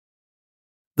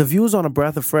The views on a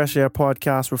Breath of Fresh Air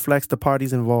podcast reflects the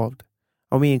parties involved,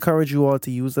 and we encourage you all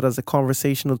to use it as a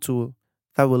conversational tool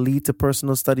that will lead to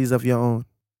personal studies of your own.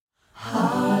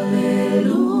 Hallelujah,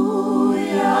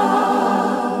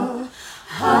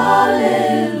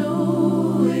 hallelujah,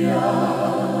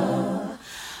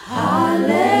 hallelujah,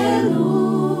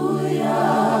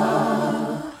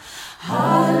 hallelujah,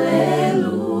 hallelujah.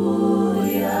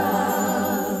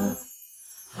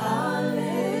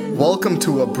 Welcome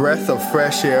to a Breath of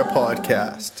Fresh Air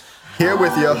podcast. Here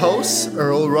with your hosts,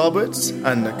 Earl Roberts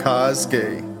and Nakaz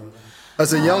Gay.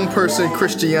 As a young person,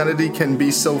 Christianity can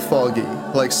be so foggy,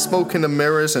 like smoke in the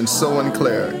mirrors and so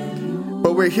unclear.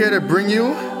 But we're here to bring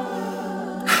you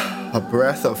a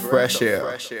breath of fresh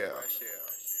air.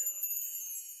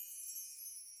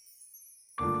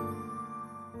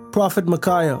 Prophet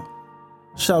Micaiah,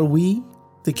 shall we,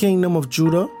 the kingdom of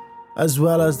Judah, as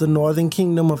well as the northern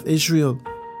kingdom of Israel,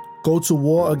 go to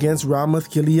war against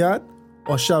Ramoth-Gilead,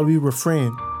 or shall we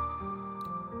refrain?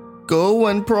 Go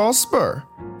and prosper,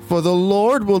 for the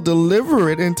Lord will deliver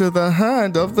it into the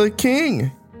hand of the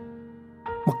king.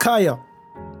 Micaiah,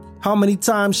 how many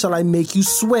times shall I make you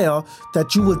swear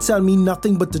that you will tell me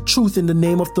nothing but the truth in the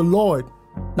name of the Lord?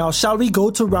 Now shall we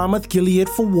go to Ramoth-Gilead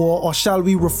for war, or shall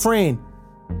we refrain?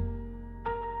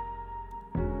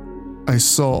 I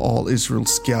saw all Israel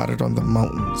scattered on the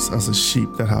mountains as a sheep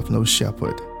that have no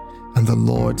shepherd. And the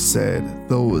Lord said,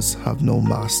 those have no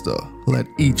master. Let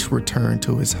each return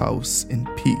to his house in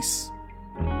peace.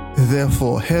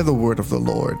 Therefore, hear the word of the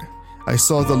Lord. I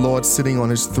saw the Lord sitting on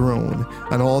his throne,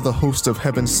 and all the host of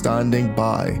heaven standing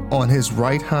by, on his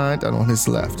right hand and on his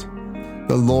left.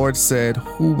 The Lord said,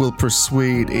 who will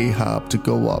persuade Ahab to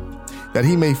go up, that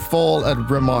he may fall at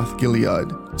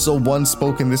Ramoth-Gilead? So one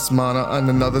spoke in this manner, and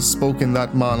another spoke in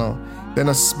that manner. Then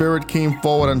a spirit came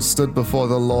forward and stood before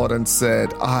the Lord and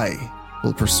said, I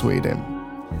will persuade him.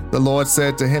 The Lord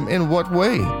said to him, in what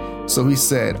way? So he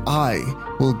said, I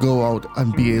will go out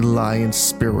and be a lion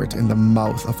spirit in the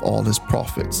mouth of all his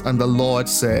prophets. And the Lord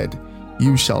said,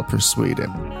 you shall persuade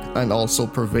him, and also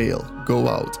prevail. Go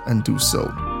out and do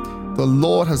so. The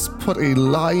Lord has put a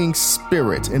lying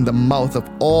spirit in the mouth of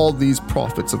all these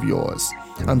prophets of yours,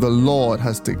 and the Lord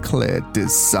has declared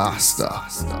disaster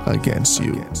against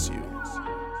you.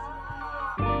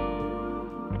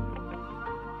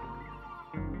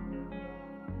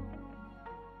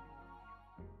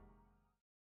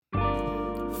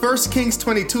 First Kings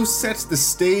 22 sets the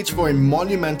stage for a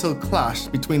monumental clash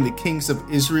between the kings of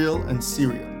Israel and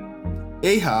Syria.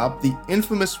 Ahab, the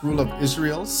infamous ruler of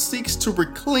Israel, seeks to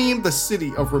reclaim the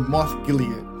city of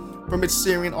Ramoth-Gilead from its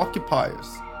Syrian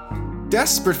occupiers.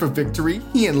 Desperate for victory,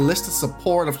 he enlists the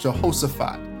support of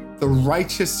Jehoshaphat, the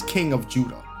righteous king of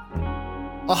Judah.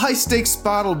 A high-stakes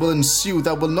battle will ensue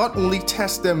that will not only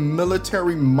test their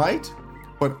military might,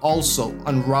 but also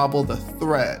unravel the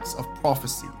threads of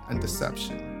prophecy and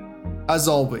deception. As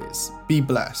always, be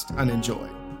blessed and enjoy.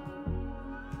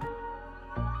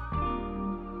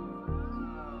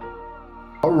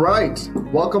 All right,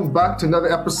 welcome back to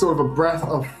another episode of A Breath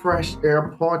of Fresh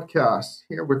Air podcast,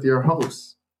 here with your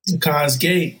hosts, Nakaz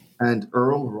Gay and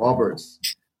Earl Roberts.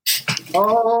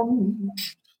 Hopefully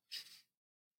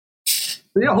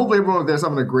everyone there's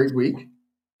having a great week.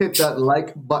 Hit that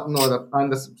like button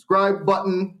and the subscribe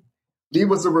button.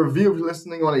 Leave us a review if you're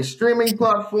listening on a streaming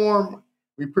platform.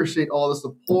 We appreciate all the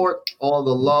support, all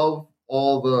the love,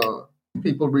 all the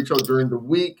people reach out during the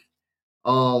week.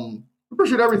 We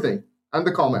appreciate everything and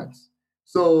the comments.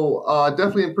 So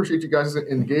definitely appreciate you guys'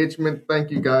 engagement.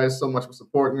 Thank you guys so much for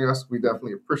supporting us. We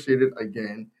definitely appreciate it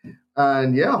again.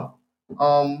 And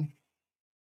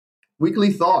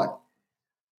weekly thought.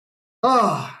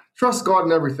 Trust God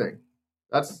in everything.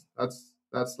 That's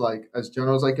like as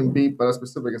general as I can be, but as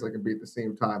specific as I can be at the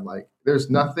same time. Like there's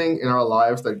nothing in our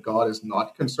lives that God is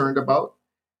not concerned about.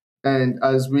 And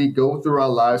as we go through our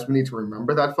lives, we need to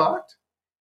remember that fact,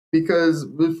 because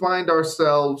we find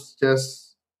ourselves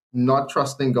just not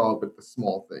trusting God with the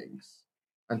small things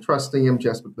and trusting him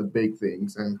just with the big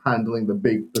things and handling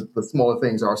the smaller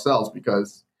things ourselves,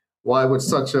 because why would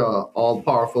such a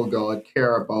all-powerful God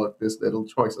care about this little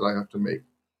choice that I have to make?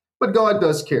 But God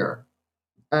does care.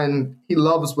 And he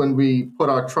loves when we put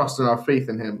our trust and our faith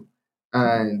in him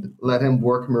and let him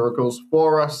work miracles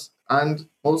for us and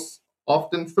most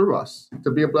often through us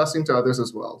to be a blessing to others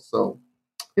as well. So,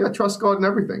 trust God in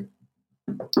everything.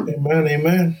 Amen,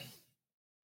 amen.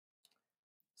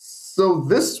 So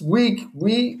this week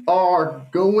we are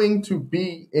going to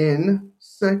be in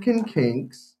First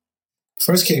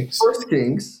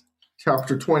Kings,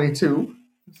 chapter 22.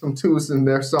 Some twos in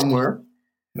there somewhere.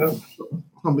 Yep.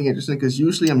 something interesting because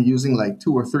usually I'm using like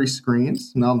 2 or 3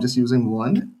 screens. Now I'm just using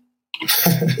one.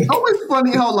 It's always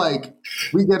funny how like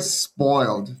we get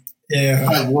spoiled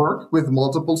at work with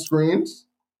multiple screens.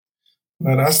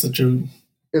 Well, that's the truth.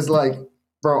 It's like,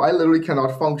 bro, I literally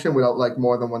cannot function without like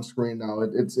more than one screen now.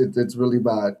 It's really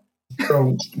bad.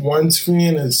 Bro, one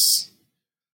screen is,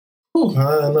 I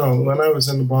don't know. When I was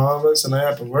in the Bahamas and I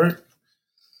had to work,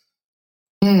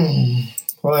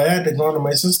 well, I had to go to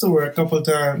my sister work a couple of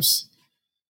times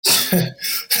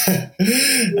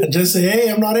and just say,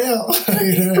 hey, I'm not ill.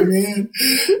 You know what I mean?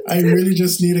 I really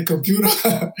just need a computer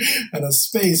and a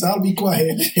space. I'll be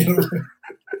quiet. You know?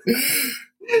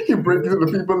 You break into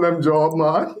the people in them job,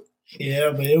 man.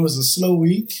 Yeah, but it was a slow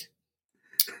week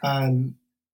and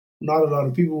not a lot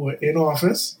of people were in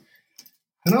office.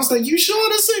 And I was like, you sure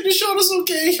this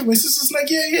okay? And my sister's like,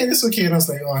 yeah, it's okay. And I was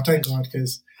like, oh, thank God,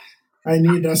 because I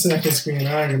need that second screen.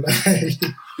 I ain't gonna lie.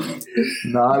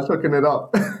 Nah, I'm hooking it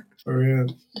up. For real.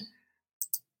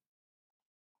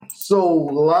 So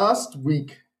last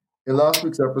week's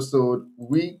episode,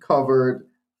 we covered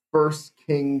 1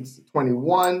 Kings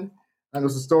 21, and it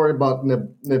was a story about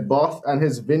Naboth and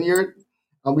his vineyard.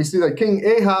 And we see that King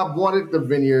Ahab wanted the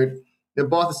vineyard.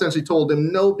 Naboth essentially told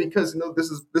him no, because this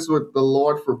is what the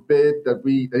Lord forbid that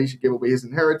he should give away his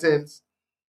inheritance.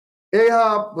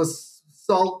 Ahab was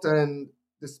sulked and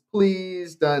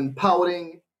displeased and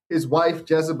pouting. His wife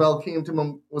Jezebel came to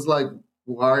him, was like,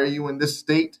 why are you in this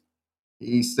state?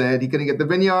 He said he couldn't get the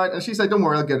vineyard, and she said, don't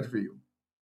worry, I'll get it for you.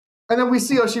 And then we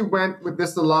see how she went with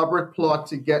this elaborate plot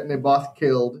to get Naboth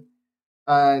killed,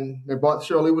 and Naboth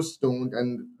surely was stoned,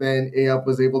 and then Ahab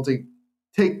was able to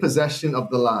take possession of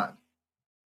the land.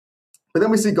 But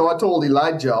then we see God told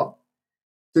Elijah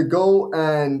to go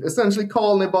and essentially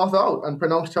call Naboth out and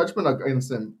pronounce judgment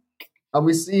against him. And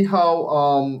we see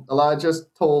how Elijah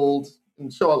told, in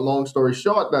short, long story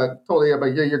short, that told Ahab,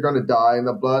 yeah, you're going to die in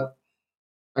the blood,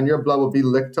 and your blood will be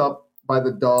licked up by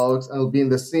the dogs, and it'll be in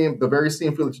the very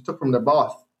same field that you took from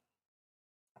Naboth.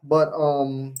 But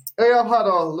Ahab had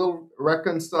a little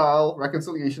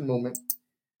reconciliation moment,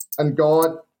 and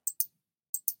God,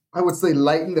 I would say,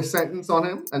 lightened the sentence on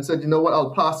him and said, you know what,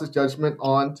 I'll pass this judgment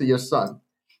on to your son,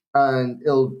 and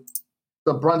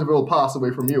the brunt of it will pass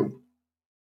away from you.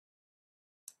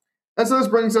 And so this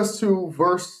brings us to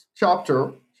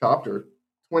chapter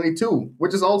 22,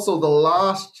 which is also the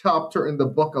last chapter in the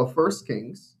book of 1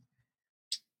 Kings.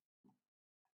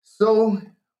 So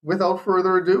without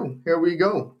further ado, here we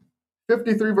go.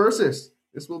 53 verses.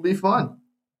 This will be fun.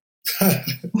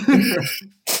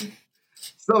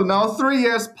 So now 3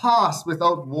 years passed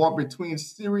without war between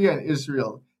Syria and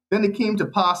Israel. Then it came to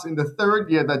pass in the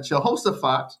 3rd year that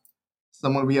Jehoshaphat,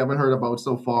 someone we haven't heard about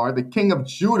so far, the king of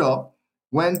Judah,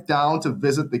 went down to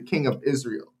visit the king of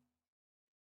Israel.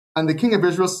 And the king of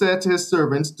Israel said to his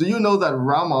servants, do you know that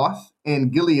Ramoth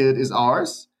in Gilead is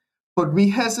ours? But we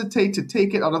hesitate to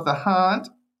take it out of the hand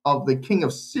of the king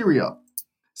of Syria.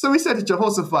 So he said to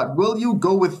Jehoshaphat, will you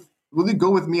go with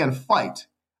me and fight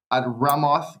at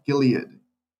Ramoth-Gilead?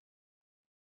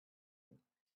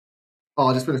 Oh,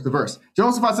 I'll just finish the verse.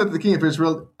 Jehoshaphat said to the king of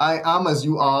Israel, I am as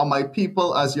you are, my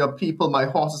people as your people, my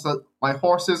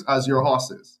horses as your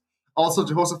horses. Also,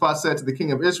 Jehoshaphat said to the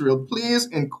king of Israel, please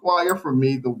inquire for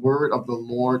me the word of the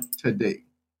Lord today.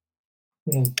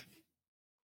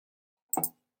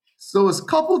 So there's a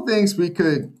couple things we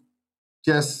could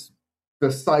just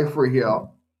decipher here.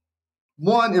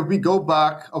 One, if we go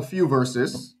back a few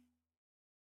verses,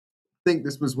 I think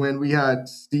this was when we had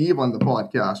Steve on the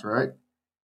podcast, right?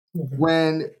 Okay.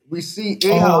 When we see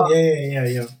Ahab. Oh,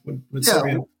 yeah. With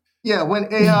Syria. Yeah,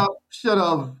 when Ahab should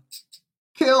have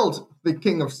killed the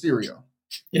king of Syria.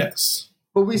 Yes.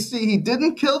 But we see he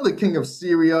didn't kill the king of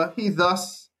Syria. He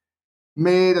thus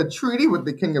made a treaty with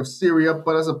the king of Syria,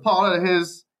 but as a part of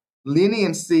his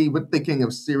leniency with the king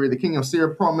of Syria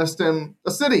promised him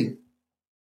a city.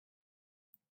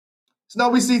 So now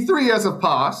we see 3 years have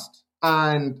passed,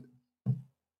 and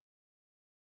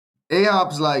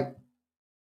Ahab's like,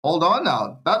 hold on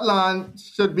now, that land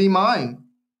should be mine.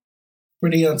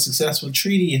 Pretty unsuccessful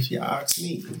treaty, if you ask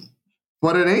me.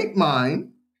 But it ain't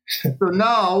mine. So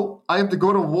now I have to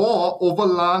go to war over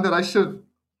land that I should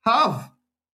have.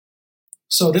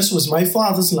 So this was my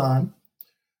father's land.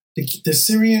 The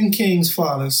Syrian king's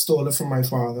father stole it from my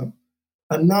father.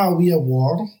 And now we at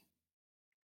war.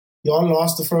 Y'all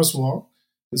lost the first war,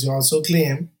 because you also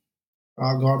claim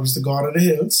our God was the God of the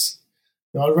hills.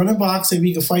 Y'all running back, say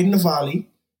we can fight in the valley.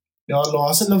 Y'all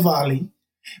lost in the valley.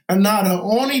 And now the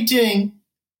only thing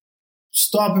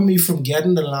stopping me from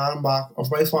getting the land back of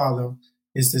my father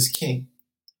is this king,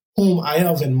 whom I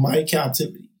have in my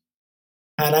captivity.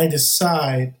 And I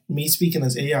decide, me speaking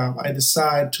as Ahab, I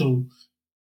decide to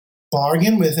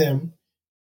bargain with him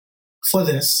for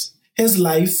this, his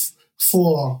life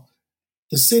for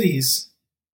the cities,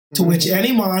 to which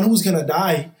any man who's going to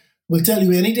die will tell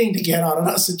you anything to get out of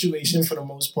that situation for the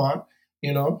most part,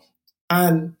 you know.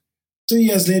 And 3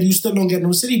 years later, you still don't get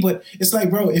no city. But it's like,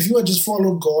 bro, if you had just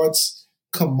followed God's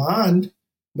command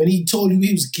when he told you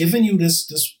he was giving you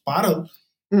this battle,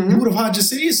 you would have had your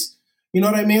cities. You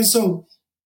know what I mean? So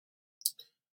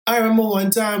I remember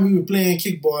one time we were playing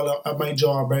kickball at my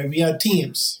job, right? We had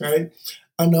teams, right?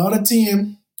 And the other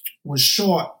team was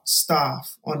short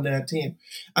staff on that team.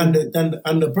 And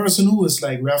the person who was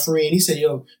like refereeing, he said,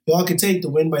 yo, y'all can take the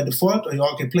win by default or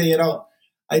y'all can play it out.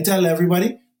 I tell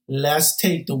everybody, let's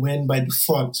take the win by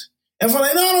default. Everyone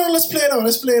like, no, let's play it out.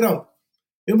 Let's play it out.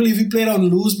 You believe we played out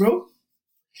and lose, bro?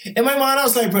 In my mind, I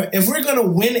was like, bro, if we're going to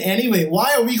win anyway,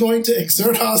 why are we going to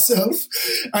exert ourselves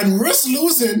and risk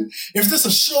losing if this is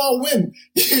a sure win?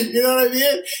 You know what I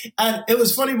mean? And it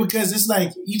was funny because it's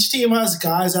like each team has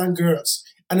guys and girls.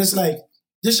 And it's like,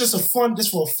 this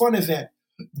for a fun event.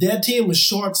 Their team was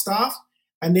short staffed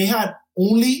and they had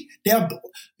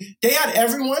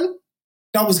everyone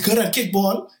that was good at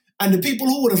kickball, and the people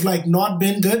who would have like not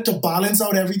been good to balance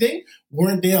out everything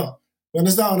weren't there. You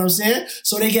understand what I'm saying?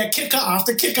 So they get kicker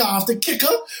after kicker after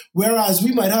kicker, whereas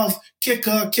we might have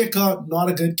kicker, not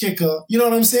a good kicker. You know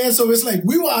what I'm saying? So it's like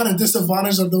we were at a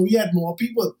disadvantage although we had more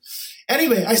people.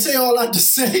 Anyway, I say all that to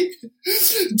say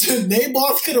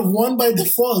Naboth could have won by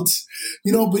default,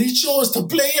 you know, but he chose to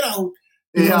play it out.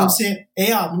 You know what I'm saying?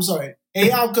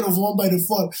 Ahab could have won by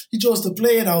default. He chose to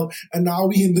play it out, and now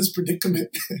we in this predicament.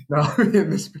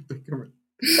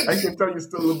 I can tell you're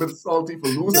still a little bit salty for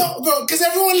losing. No, bro, because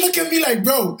everyone look at me like,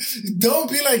 bro, don't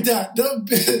be like that. Don't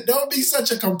be such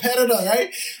a competitor,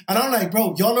 right? And I'm like,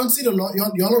 bro, y'all don't see y'all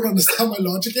don't understand my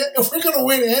logic yet. If we're gonna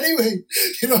win anyway,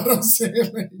 you know what I'm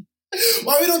saying? Like,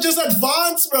 why we don't just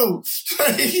advance, bro?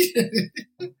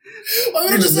 Why we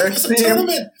don't just it's a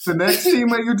tournament? The next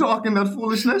team, are you talking that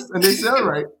foolishness? And they say, all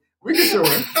right, we can show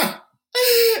him.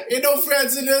 Ain't no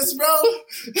friends in this, bro.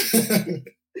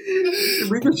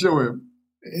 We can show him.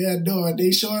 Yeah, no,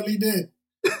 they surely did.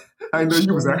 I know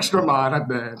you was extra mad at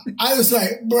that. I was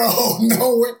like, bro,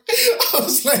 no way. I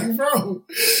was like, bro.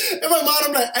 In my mind,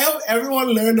 I'm like, I hope everyone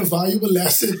learned a valuable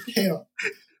lesson here.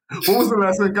 What was the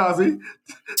lesson, Kazi?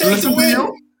 Take the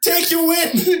win. Take your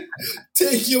win.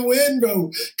 Take your win,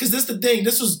 bro. Because this is the thing.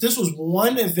 This was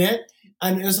one event,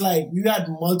 and it's like we had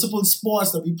multiple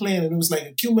sports that we playing, and it was like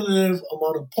a cumulative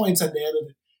amount of points at the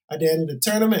end of the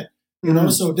tournament. You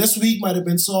know, so this week might have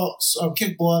been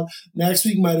kickball, next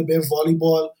week might have been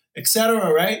volleyball,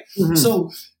 etc. Right?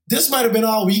 So this might have been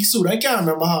our week suit. I can't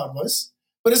remember how it was,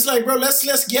 but it's like, bro, let's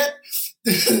get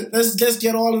let's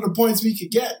get all of the points we could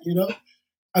get. You know,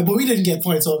 but we didn't get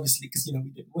points obviously because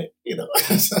we didn't win. You know,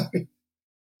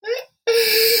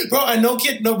 bro. I no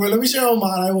kid, no, bro. Let me share how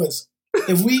mad I was.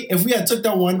 If we had took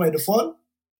that one by default,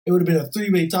 it would have been a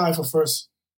 3-way tie for first.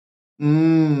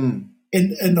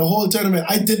 In the whole tournament.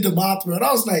 I did the math, bro. And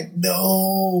I was like,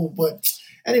 no. But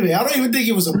anyway, I don't even think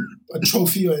it was a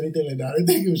trophy or anything like that. I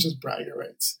think it was just bragging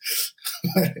rights.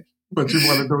 But you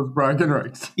wanted those bragging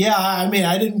rights. Yeah, I mean,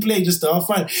 I didn't play just to have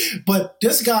fun. But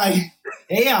this guy,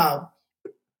 Ahab,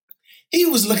 he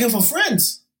was looking for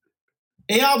friends.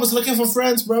 Ahab was looking for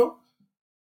friends, bro.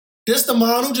 This the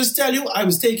man who just tell you I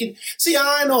was taking... See,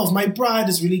 I know if my pride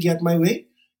is really getting my way.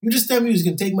 You just tell me you was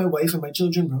going to take my wife and my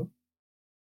children, bro.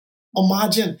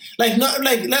 Imagine,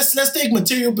 let's take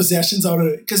material possessions out of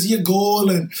it, because your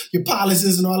gold and your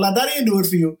palaces and all that ain't do it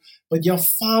for you. But your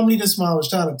family, this man was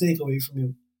trying to take away from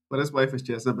you. But his wife is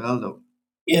Jezebel, though.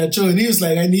 Yeah, true. And he was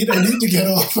like, I need to get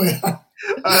off. All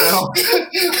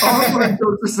my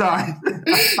jokes aside.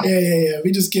 Yeah.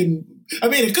 We just kidding. I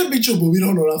mean, it could be true, but we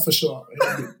don't know that for sure.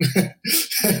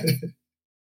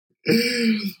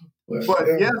 But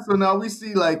yeah, so now we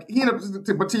see but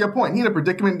to your point, he in a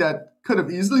predicament that could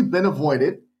have easily been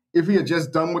avoided if he had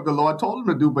just done what the Lord told him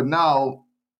to do. But now,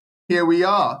 here we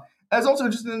are. And it's also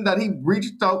interesting that he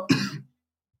reached out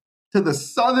to the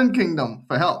southern kingdom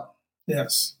for help.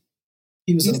 Yes.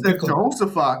 He said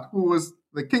Jehoshaphat, who was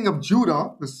the king of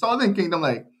Judah, the southern kingdom,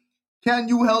 like, can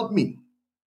you help me?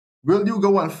 Will you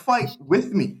go and fight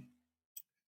with me?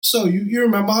 So you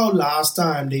remember how last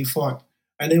time they fought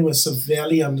and they were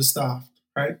severely understaffed,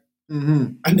 right?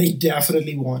 And they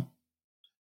definitely won.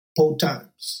 Both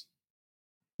times.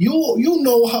 You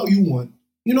know how you won.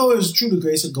 You know it was through the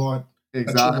grace of God.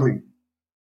 Exactly.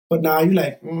 But now you're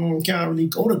like, can't really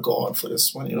go to God for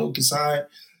this one, because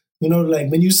You know, like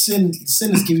when you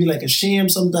sinners give you like a shame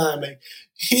sometime. Like,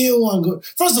 he don't want to go.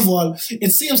 First of all,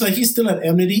 it seems like he's still at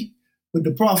enmity with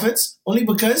the prophets, only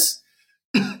because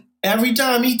every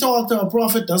time he talked to a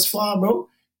prophet thus far, bro,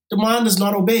 the man does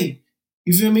not obey.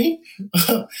 You feel me?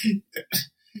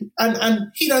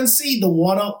 and he doesn't see the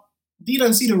water, he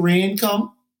doesn't see the rain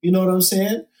come. You know what I'm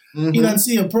saying? Mhm. He doesn't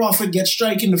see a prophet get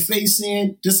strike in the face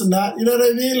saying this and that. You know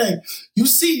what I mean? Like you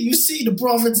see the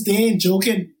prophets, they ain't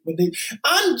joking. But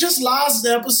and just last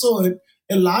episode,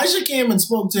 Elijah came and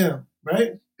spoke to him,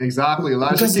 right? Exactly.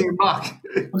 Elijah came back.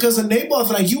 Because in Naboth,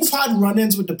 like you've had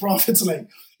run-ins with the prophets, like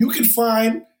you could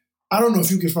find, I don't know if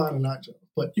you could find Elijah,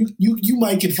 but you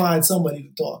might could find somebody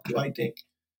to talk to, I think.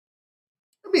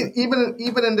 I mean,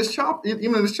 even in this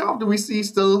chapter, we see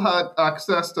still had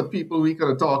access to people we could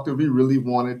have talked to if we really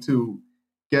wanted to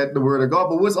get the word of God.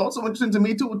 But what's also interesting to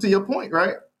me too, to your point,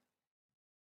 right?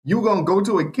 You're gonna go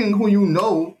to a king who you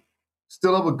know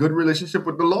still have a good relationship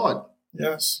with the Lord.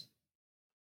 Yes.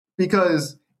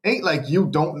 Because ain't like you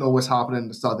don't know what's happening in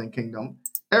the Southern Kingdom.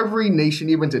 Every nation,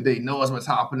 even today, knows what's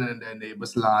happening in their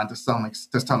neighbor's land to some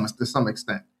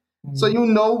extent. Mm-hmm. So you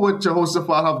know what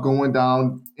Jehoshaphat have going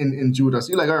down in Judah. So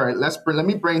you're like, all right, let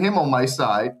me bring him on my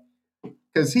side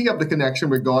because he have the connection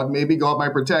with God. Maybe God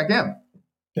might protect him.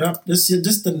 Yeah, this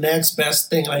is the next best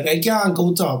thing. Like I can't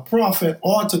go to a prophet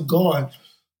or to God.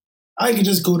 I can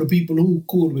just go to people who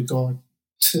cool with God.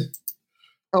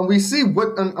 And we see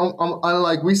what,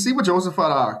 we see what Jehoshaphat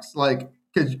asks. Like,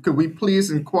 could we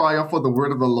please inquire for the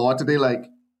word of the Lord today? Like,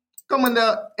 come on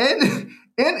now,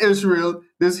 in Israel,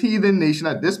 this heathen nation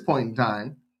at this point in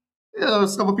time, you know,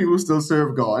 some of people who still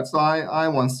serve God. So I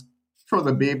once throw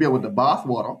the baby out with the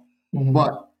bathwater. Mm-hmm.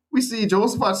 But we see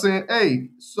Jehoshaphat saying, hey,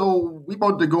 so we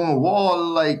about to go on war.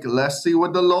 Like, let's see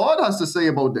what the Lord has to say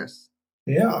about this.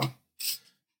 Yeah.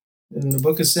 In the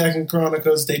book of 2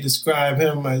 Chronicles, they describe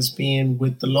him as being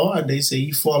with the Lord. They say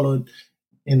he followed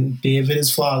in David,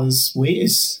 his father's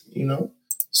ways, you know.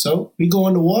 So we go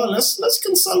on to war. Let's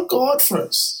consult God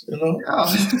first, you know.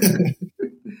 Yeah.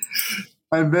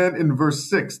 And then in verse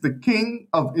 6, the king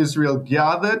of Israel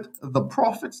gathered the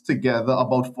prophets together,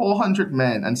 about 400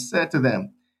 men, and said to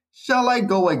them, shall I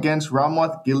go against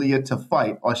Ramoth-Gilead to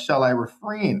fight, or shall I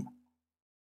refrain?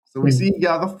 So we see he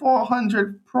gathered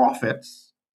 400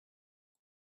 prophets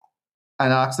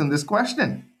and asked them this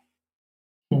question.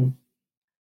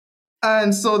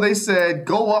 And so they said,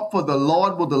 go up, for the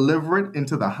Lord will deliver it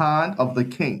into the hand of the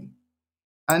king.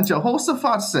 And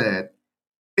Jehoshaphat said,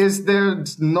 is there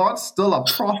not still a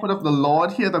prophet of the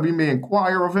Lord here that we may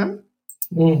inquire of him?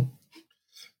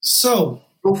 So,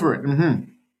 go for it.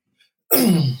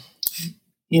 Mm-hmm.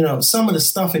 You know, some of the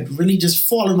stuff had really just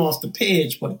fallen off the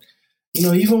page. But, you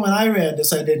know, even when I read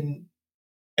this, I didn't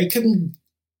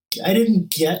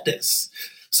get this.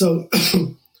 So,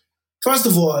 first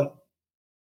of all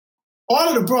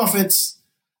of the prophets,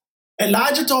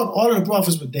 Elijah thought all of the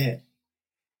prophets were dead.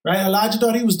 Right? Elijah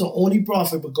thought he was the only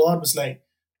prophet, but God was like,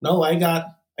 no, I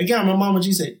got my mama,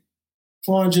 she said,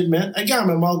 400 men. I can't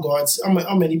remember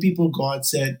how many people God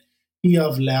said he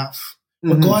have left.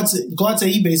 But God said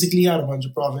he basically had a bunch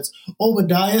of prophets.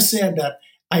 Obadiah said that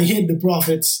I hid the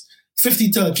prophets 50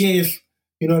 to a cave,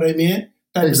 you know what I mean?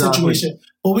 Type of situation.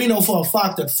 But we know for a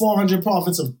fact that 400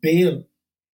 prophets of Baal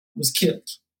was killed.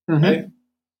 Right?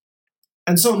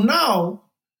 And so now,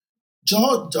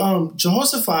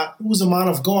 Jehoshaphat, who was a man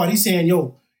of God, he's saying,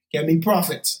 yo, get me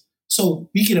prophets. So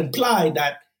we can imply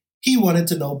that he wanted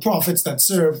to know prophets that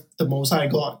serve the Most High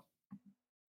God.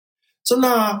 So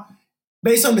now,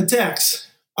 based on the text,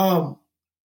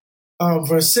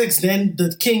 verse 6, then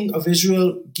the king of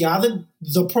Israel gathered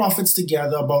the prophets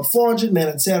together, about 400 men,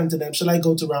 and said unto them, shall I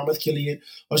go to Ramoth-Gilead,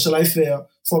 or shall I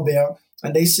forbear?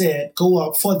 And they said, go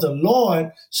up, for the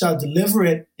Lord shall deliver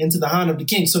it into the hand of the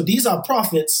king. So these are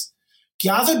prophets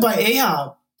gathered by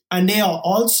Ahab, and they are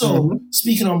also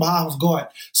speaking on behalf of God.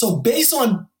 So based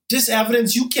on this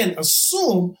evidence, you can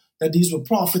assume that these were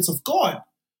prophets of God.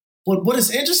 But what is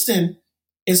interesting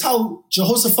is how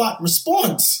Jehoshaphat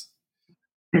responds.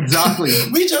 Exactly.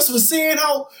 We just were saying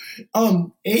how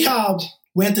Ahab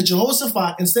went to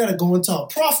Jehoshaphat instead of going to a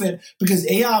prophet because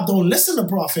Ahab don't listen to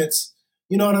prophets.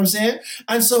 You know what I'm saying?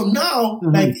 And so now,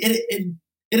 like it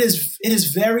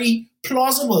is very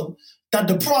plausible that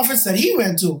the prophets that he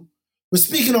went to were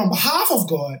speaking on behalf of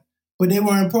God, but they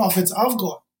weren't prophets of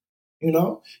God. You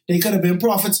know, they could have been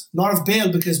prophets not of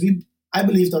Baal because I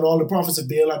believe that all the prophets of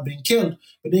Baal had been killed,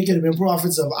 but they could have been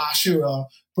prophets of Asherah,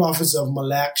 prophets of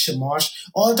Malak, Shamash.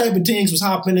 All type of things was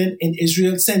happening in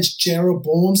Israel since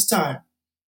Jeroboam's time.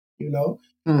 You know,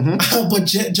 But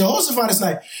Jehoshaphat is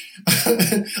like,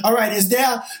 all right, is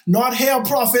there not here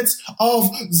prophets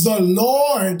of the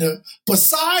Lord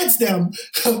besides them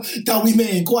that we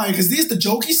may inquire? Because this is the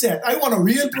joke he said. I want a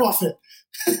real prophet.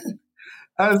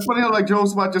 And it's funny how like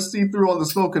Jehoshaphat just see through all the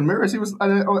smoke and mirrors. He was,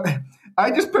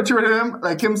 I just pictured him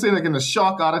like him saying like in a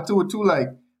shock attitude too, like,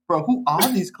 bro, who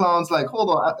are these clowns? Like, hold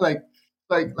on, like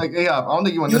Ahab, I don't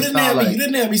think you understand. You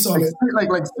didn't have me, Solid. Like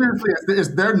seriously,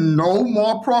 is there no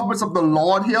more prophets of the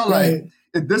Lord here? Like,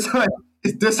 is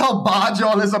this how bad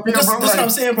y'all is up here, bro? That's what I'm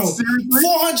saying, bro. Seriously?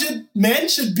 400 men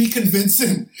should be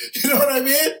convincing. You know what I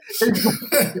mean?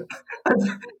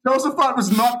 Jehoshaphat was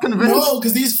not convinced. No,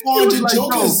 because these 400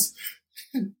 jokers.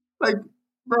 Like,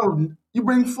 bro, you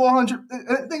bring 400.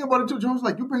 Think about it too, Joe's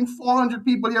like, you bring 400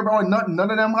 people here, bro, and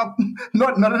none of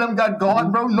them got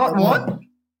God, bro. Not one.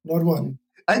 Not one.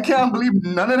 I can't believe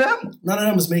none of them. None of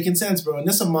them is making sense, bro. And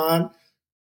this a man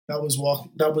that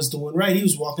was doing right. He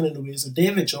was walking in the ways of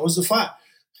David, Jehoshaphat.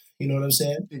 You know what I'm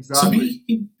saying? Exactly. So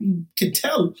he could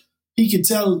tell. He could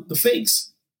tell the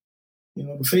fakes. You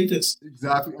know, the fakers.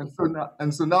 Exactly.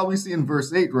 And so now we see in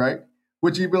verse 8, right?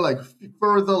 Which even like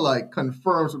further like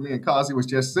confirms what me and Kazi was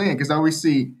just saying. Because now we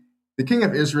see the king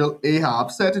of Israel,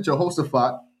 Ahab, said to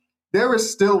Jehoshaphat, there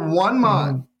is still one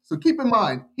man. So keep in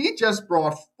mind, he just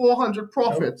brought 400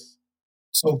 prophets.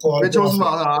 So-called which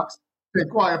Jehoshaphat asked to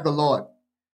inquire of the Lord.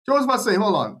 Jehoshaphat say,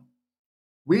 hold on.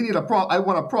 We need I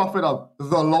want a prophet of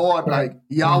the Lord, like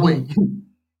Yahweh.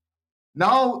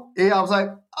 Now Ahab's like,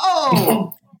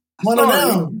 oh, one sorry.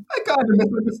 of them. I kind of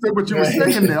misunderstood what you were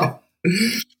saying there.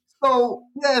 So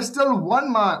yeah, still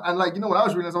one man. And like, you know, when I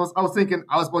was reading this, I was thinking,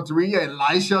 I was about to read,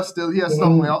 Elisha still here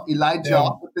somewhere. Elijah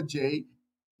with the J,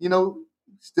 you know,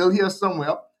 still here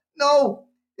somewhere. No,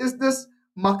 it's this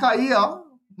Micaiah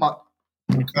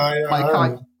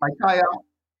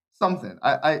something.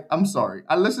 I'm sorry.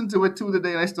 I listened to it too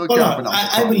today and I still can't pronounce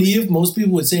it. I believe most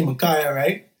people would say Micaiah,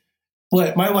 right?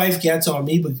 But my wife gets on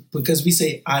me because we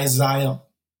say Isaiah.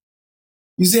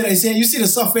 You see what I say? You see the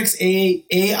suffix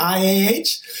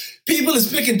A-I-A-H? People is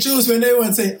pick and choose when they want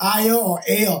to say Aya or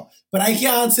Aya. But I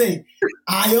can't say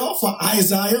Aya for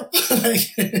Isaiah.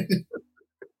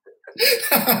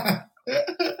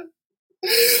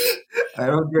 I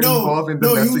don't get involved in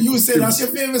domestic you say that's your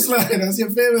famous line. That's your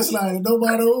famous line. No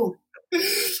matter who.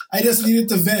 I just needed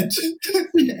to vent. See,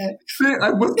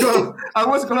 I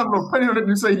was gonna have an opinion on it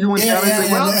and say you and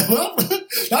well,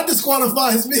 that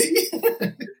disqualifies me.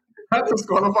 That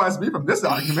disqualifies me from this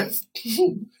argument.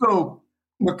 So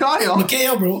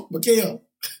Micaiah, bro. Micaiah.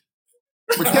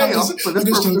 For this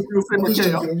purpose, we'll say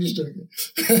Micaiah. I'm just joking.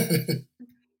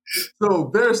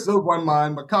 So there's still one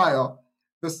man, Micaiah,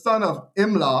 the son of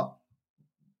Imlah,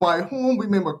 by whom we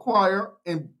may require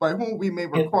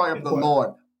of the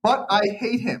Lord. But I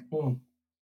hate him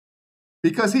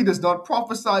because he does not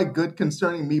prophesy good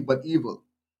concerning me, but evil.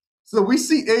 So we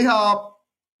see Ahab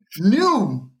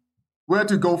knew where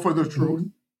to go for the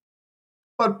truth,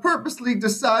 but purposely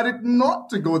decided not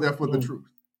to go there for the truth.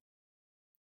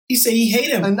 He said he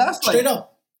hated him, and that's straight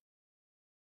up.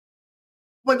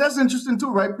 But that's interesting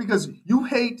too, right? Because you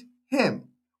hate him,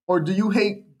 or do you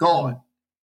hate God?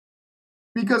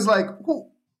 Because like,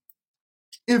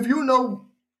 if you know,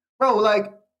 bro,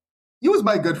 like, you was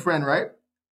my good friend, right?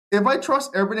 If I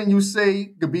trust everything you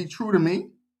say to be true to me,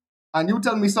 and you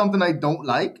tell me something I don't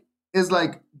like, is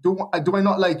like, do I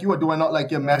not like you, or do I not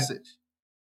like your message?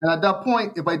 And at that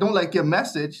point, if I don't like your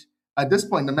message, at this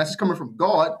point, the message coming from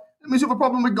God, that means you have a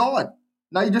problem with God.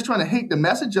 Now you're just trying to hate the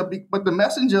messenger, but the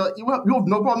messenger, you have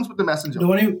no problems with the messenger.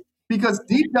 Because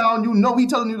deep down, you know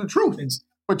he's telling you the truth,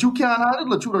 but you can't handle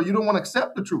the truth, or you don't want to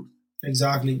accept the truth.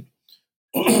 Exactly.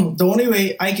 The only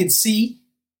way I could see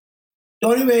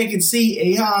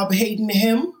Ahab hating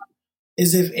him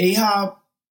is if Ahab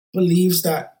believes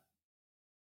that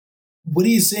what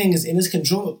he's saying is in his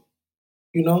control,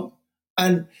 you know?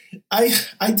 And I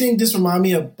think this reminds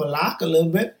me of Balak a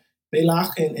little bit,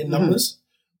 Balak in Numbers,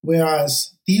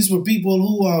 whereas these were people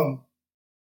who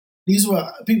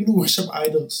worship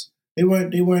idols. They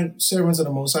weren't servants of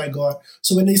the Most High God.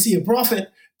 So when they see a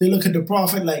prophet, they look at the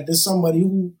prophet like there's somebody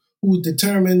who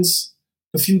determines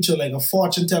the future, like a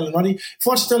fortune teller.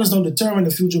 Fortune tellers don't determine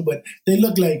the future, but they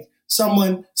look like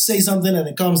someone say something and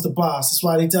it comes to pass. That's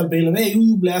why they tell Balaam, hey, who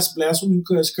you bless, bless, who you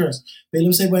curse, curse.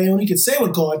 Balaam say, but you only can say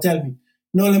what God tell me.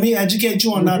 You know what I mean? Educate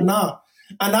you on that now.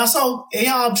 And that's how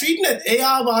Ahab treating it.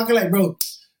 Ahab acting like, bro,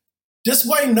 this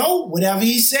boy know whatever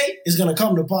he say is going to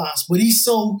come to pass. But he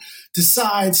so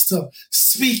decides to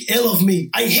speak ill of me.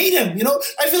 I hate him, you know?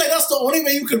 I feel like that's the only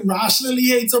way you can rationally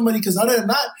hate somebody, because other than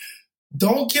that,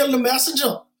 don't kill the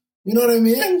messenger. You know what I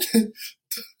mean?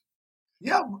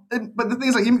 Yeah, but the thing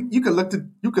is, like, you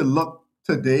could look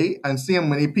today and see how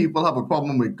many people have a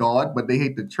problem with God, but they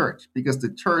hate the church because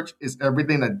the church is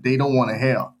everything that they don't want to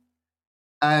hear.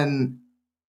 And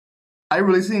I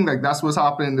really think like that's what's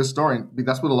happening in this story.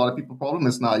 That's what a lot of people's problem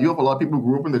is now. You have a lot of people who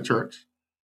grew up in the church,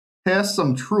 hear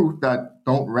some truth that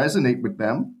don't resonate with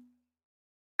them,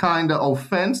 kind of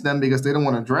offends them because they don't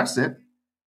want to address it,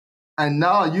 and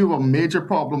now you have a major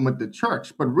problem with the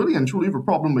church. But really and truly, you have a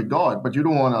problem with God, but you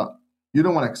don't want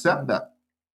to accept that.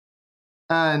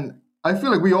 And I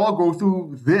feel like we all go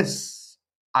through this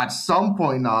at some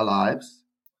point in our lives,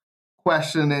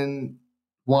 questioning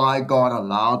why God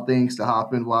allowed things to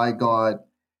happen, why God,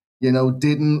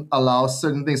 didn't allow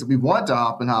certain things that we want to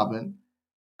happen,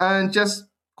 and just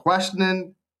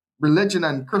questioning religion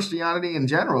and Christianity in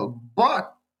general.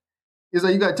 But is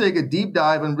that you got to take a deep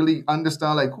dive and really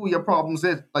understand like who your problems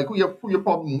is, like who your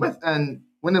problem with, and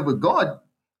whenever God.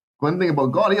 One thing about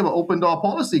God, He have an open door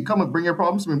policy. Come and bring your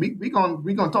problems to me. We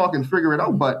gonna talk and figure it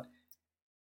out. But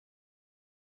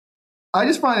I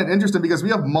just find it interesting because we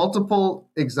have multiple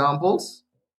examples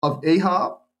of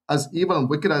Ahab, as evil and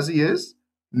wicked as he is,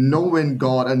 knowing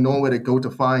God and knowing where to go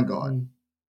to find God. Mm.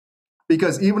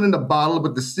 Because even in the battle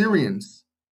with the Syrians,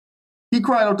 he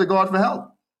cried out to God for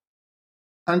help,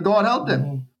 and God helped him.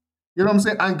 Mhm. You know what I'm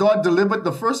saying? And God delivered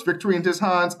the first victory into his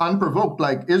hands unprovoked.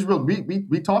 Like Israel,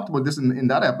 we talked about this in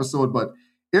that episode, but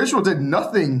Israel did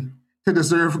nothing to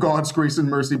deserve God's grace and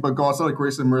mercy, but God saw the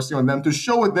grace and mercy on them to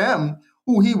show them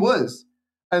who he was.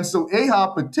 And so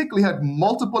Ahab particularly had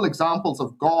multiple examples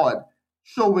of God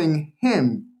showing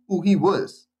him who he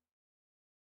was.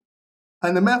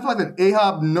 And the matter of fact that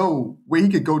Ahab knew where he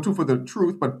could go to for the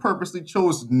truth, but purposely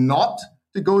chose not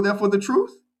to go there for the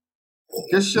truth,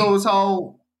 just shows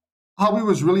how he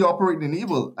was really operating in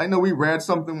evil. I know we read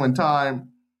something one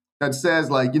time that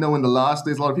says, like, in the last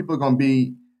days, a lot of people are going to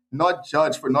be not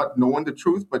judged for not knowing the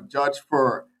truth, but judged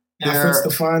for Efforts to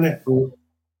find it.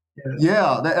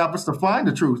 their efforts to find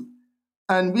the truth.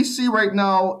 And we see right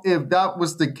now, if that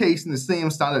was the case in the same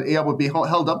standard Ahab would be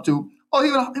held up to, he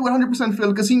would 100%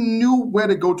 fail because he knew where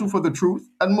to go to for the truth,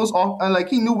 and most often, and like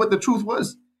he knew what the truth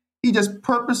was. He just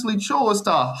purposely chose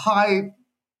to hide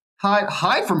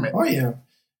from it. Oh yeah.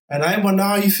 And I wonder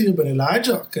how you feel about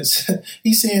Elijah, because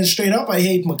he's saying straight up, I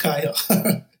hate Micaiah.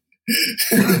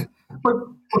 But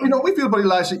we feel about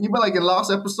Elijah. Even like in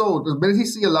last episode, the minute he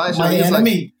see Elijah, My he's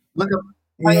enemy. like, look up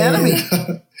my enemy.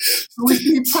 So we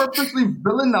see purposely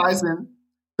villainizing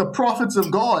the prophets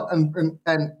of God, and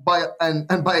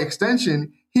by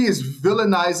extension, he is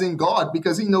villainizing God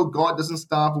because he know God doesn't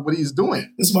stand for what he's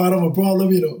doing. This man have a problem,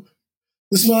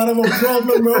 This man have a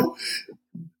problem, bro.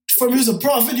 From he's a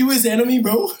prophet, you his enemy,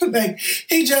 bro. Like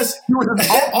he was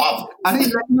off, and he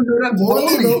let you know that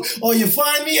boldly, bro. Oh, you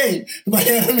find me, hey, my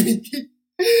enemy.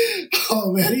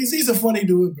 Oh man, he's a funny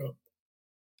dude, bro.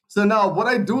 So now, what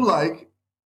I do like,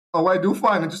 or what I do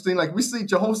find interesting, like we see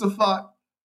Jehoshaphat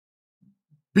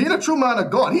being a true man of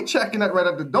God. He checking that right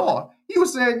at the door. He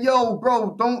was saying, "Yo,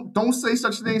 bro, don't say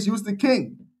such things. Use the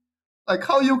king." Like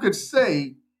how you could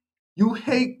say you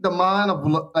hate the man of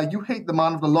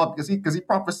the Lord because he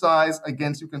prophesies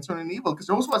against you concerning evil. Because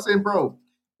Jehoshaphat saying, bro,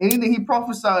 anything he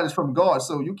prophesied is from God,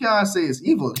 so you can't say it's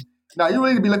evil. Now you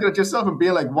really need to be looking at yourself and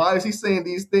being like, why is he saying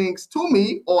these things to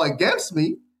me or against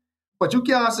me? But you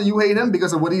can't say you hate him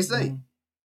because of what he say.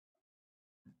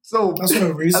 So that's what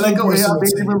a reasonable person would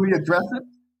say. Really address it.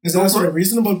 That's what a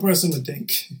reasonable person would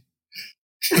think.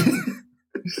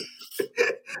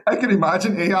 I can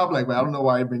imagine Ahab like, well, I don't know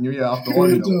why I bring you here after all.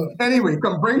 Anyway,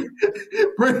 come bring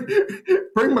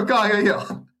Micaiah here.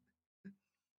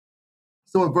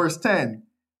 So in verse 10,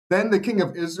 then the king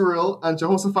of Israel and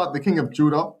Jehoshaphat, the king of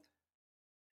Judah,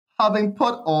 having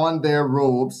put on their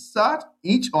robes, sat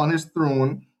each on his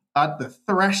throne at the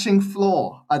threshing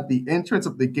floor at the entrance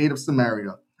of the gate of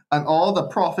Samaria, and all the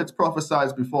prophets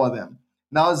prophesied before them.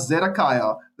 Now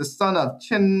Zedekiah, the son of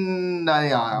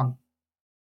Chenaiah,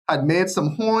 had made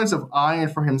some horns of iron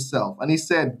for himself. And he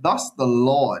said, thus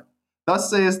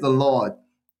says the Lord,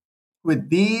 with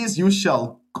these you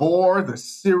shall gore the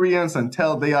Syrians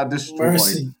until they are destroyed.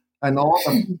 Mercy. And all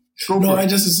the I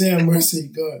just was saying mercy.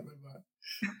 God.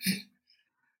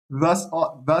 Thus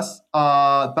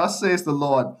says the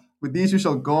Lord, with these you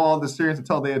shall gore the Syrians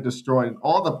until they are destroyed. And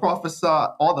all the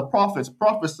prophets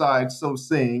prophesied, so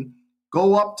saying,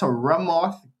 go up to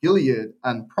Ramoth-Gilead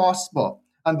and prosper,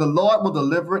 and the Lord will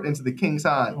deliver it into the king's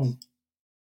hands.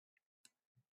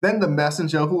 Then the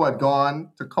messenger who had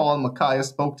gone to call Micaiah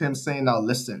spoke to him, saying, now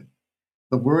listen,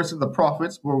 the words of the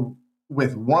prophets were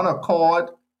with one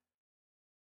accord,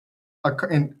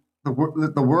 and the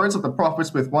words of the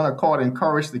prophets with one accord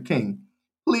encouraged the king.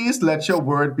 Please let your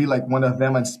word be like one of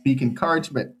them and speak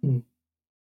encouragement.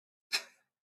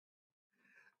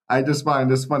 I just find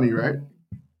this funny, right?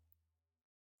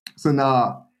 So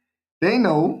now they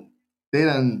know they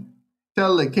done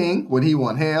tell the king what he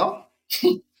want hell.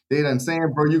 They done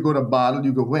saying, bro, you go to battle,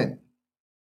 you go win.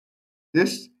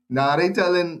 This now they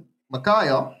telling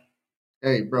Micaiah,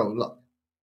 hey, bro, look,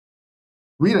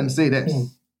 we didn't say this.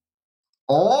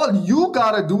 All you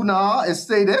gotta do now is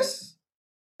say this,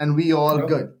 and we all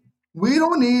good. We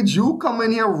don't need you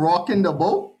coming here rocking the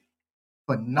boat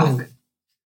for nothing.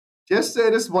 Just say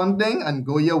this one thing and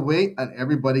go your way, and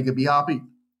everybody could be happy.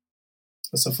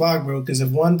 That's a fact, bro. Because if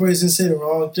one person say the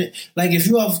wrong thing, like if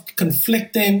you have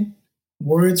conflicting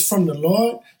words from the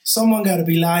Lord, someone got to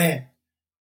be lying.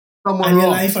 Someone and wrong.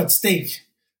 Your life at stake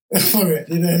for it.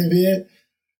 You know what I mean?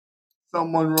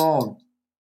 Someone wrong.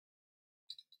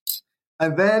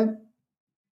 And then,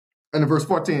 in verse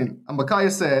 14, and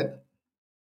Micaiah said,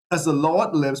 as the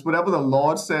Lord lives, whatever the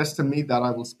Lord says to me, that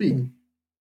I will speak.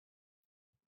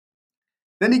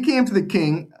 Then he came to the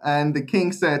king, and the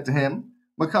king said to him,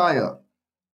 Micaiah,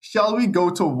 shall we go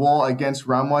to war against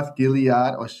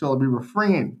Ramoth-Gilead, or shall we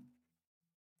refrain?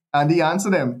 And he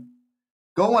answered him,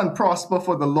 go and prosper,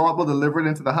 for the Lord will deliver it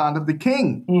into the hand of the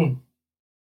king.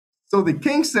 So the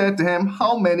king said to him,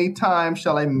 how many times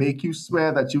shall I make you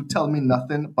swear that you tell me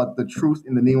nothing but the truth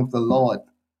in the name of the Lord?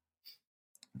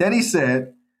 Then he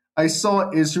said, I saw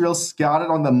Israel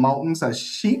scattered on the mountains as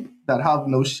sheep that have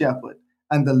no shepherd.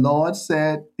 And the Lord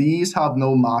said, these have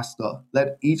no master.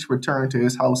 Let each return to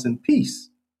his house in peace.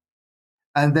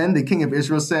 And then the king of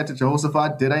Israel said to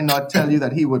Jehoshaphat, did I not tell you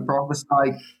that he would prophesy,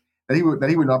 that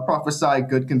he would not prophesy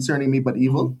good concerning me, but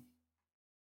evil?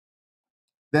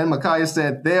 Then Micaiah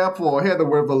said, therefore, hear the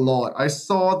word of the Lord. I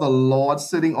saw the Lord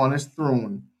sitting on his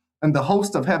throne, and the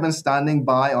host of heaven standing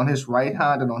by on his right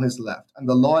hand and on his left. And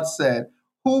the Lord said,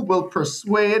 who will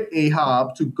persuade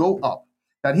Ahab to go up,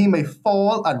 that he may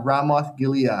fall at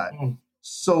Ramoth-Gilead?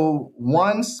 So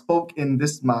one spoke in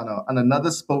this manner, and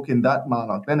another spoke in that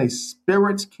manner. Then a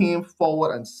spirit came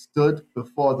forward and stood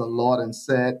before the Lord and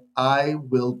said, I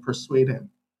will persuade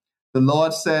him. The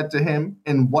Lord said to him,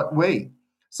 in what way?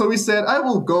 So he said, I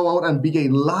will go out and be a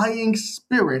lying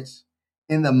spirit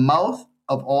in the mouth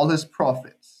of all his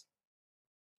prophets.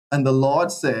 And the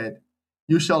Lord said,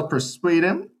 you shall persuade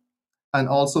him and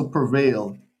also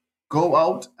prevail. Go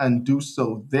out and do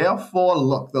so. Therefore,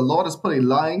 look, the Lord has put a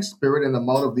lying spirit in the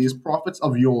mouth of these prophets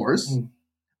of yours,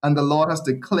 and the Lord has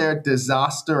declared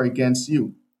disaster against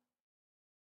you.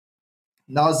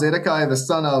 Now Zedekiah, the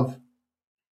son of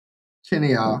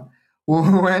Chineah,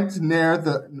 went near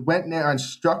and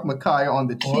struck Micaiah on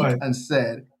the cheek and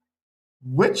said,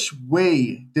 which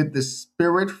way did the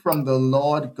spirit from the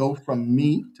Lord go from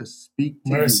me to speak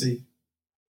to you?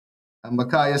 And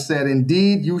Micaiah said,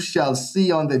 indeed, you shall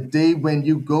see on the day when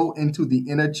you go into the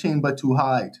inner chamber to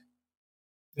hide.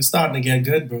 It's starting to get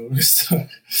good, bro. This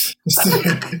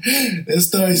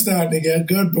story's starting to get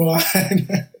good, bro.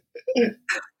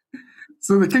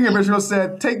 So the king of Israel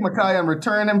said, take Micaiah and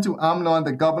return him to Amnon,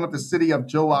 the governor of the city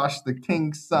of Joash, the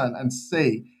king's son, and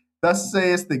say, thus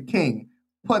saith the king,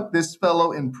 put this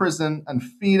fellow in prison and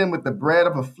feed him with the bread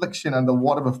of affliction and the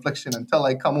water of affliction until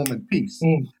I come home in peace.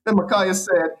 Then Micaiah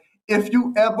said, if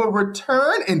you ever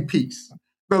return in peace,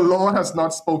 the Lord has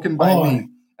not spoken by me.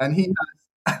 And he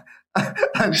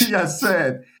has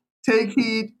said, take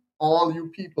heed, all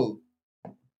you people.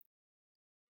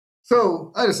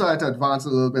 So I decided to advance a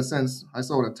little bit since I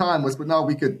saw what the time was, but now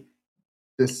we could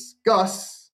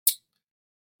discuss.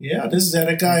 Yeah, this is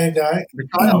Zedekiah guy.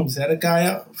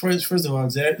 Zedekiah, first of all,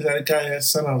 Zedekiah,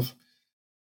 son of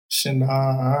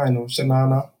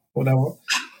Shanana, whatever.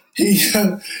 He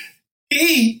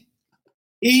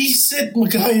said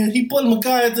Micaiah, he pulled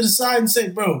Micaiah to the side and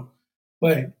said, bro,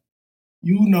 wait,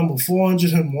 you number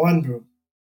 401, bro.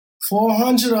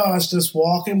 400 of us just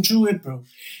walking through it, bro.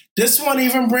 This one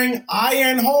even bring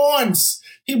iron horns.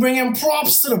 He bring in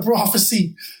props to the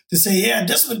prophecy to say, yeah,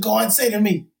 this is what God say to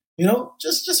me. You know,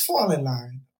 just fall in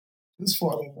line. Just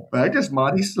fall in line. But I just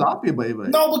mighty sloppy, baby.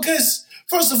 No, because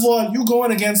first of all, you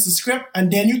going against the script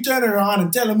and then you turn around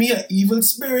and telling me an evil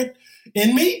spirit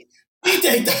in me. He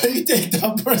take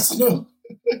that personal.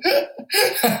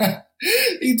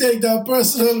 He take that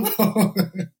personal.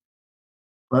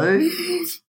 Right?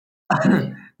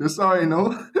 Just so you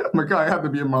know, Micaiah had to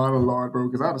be a man of the Lord, bro,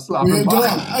 because I had to slap him.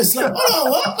 I slapped. Hold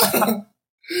on, what?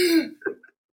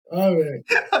 All right.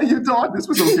 You thought this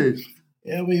was okay?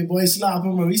 Yeah, but your boy slap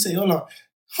him, bro. He say, hold on.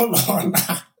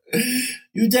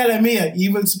 You telling me an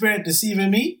evil spirit deceiving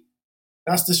me?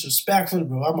 That's disrespectful,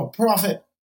 bro. I'm a prophet.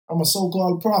 I'm a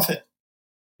so-called prophet.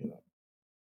 You know.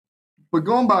 But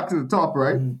going back to the top,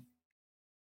 right?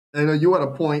 I know you had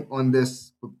a point on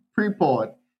this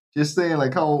pre-pod, just saying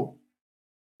like how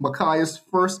Micaiah's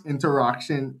first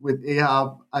interaction with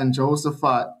Ahab and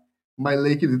Jehoshaphat might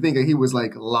lead you to think that he was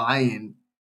like lying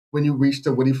when you reached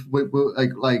to what he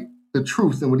like the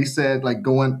truth and what he said, like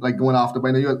going after. But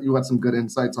I know you had some good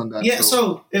insights on that. Yeah.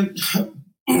 So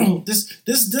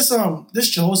this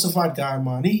Jehoshaphat guy,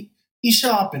 man, he's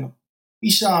sharp, you know.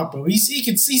 He's sharp, bro. He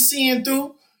can see seeing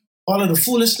through all of the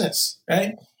foolishness,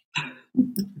 right?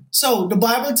 So the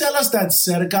Bible tells us that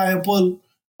Zedekiah pulled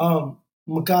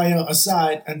Micaiah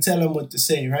aside and tell him what to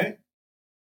say, right?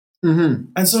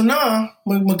 And so now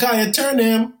Micaiah turned to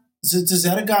him, to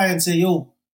Zedekiah, and say,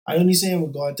 "Yo, I only saying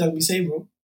what God tell me say, bro."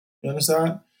 You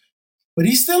understand? But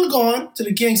he's still gone to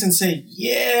the kings and say,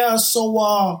 "Yeah, so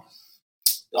y'all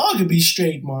can be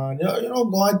straight, man. You know,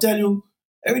 God tell you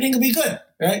everything will be good,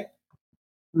 right?"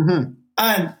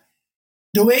 And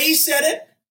the way he said it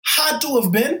had to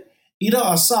have been either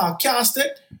a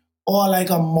sarcastic or like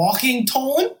a mocking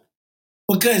tone,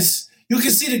 because you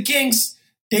can see the kings,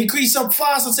 they crease up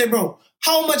fast and say, "Bro,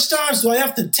 how much times do I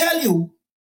have to tell you?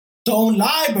 Don't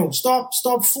lie, bro. Stop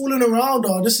fooling around,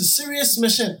 or this is serious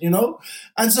mission, you know?"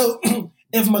 And so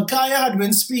if Micaiah had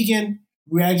been speaking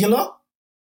regular,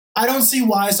 I don't see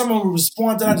why someone would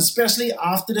respond to that, especially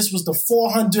after this was the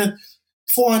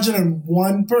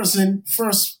 401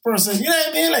 first person. You know what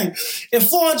I mean? Like, if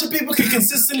 400 people can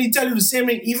consistently tell you the same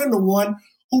thing, even the one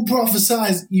who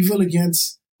prophesies evil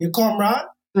against your comrade,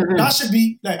 that should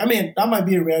be like, I mean, that might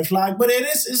be a red flag, but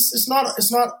it's not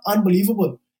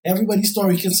unbelievable. Everybody's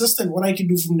story consistent. What I can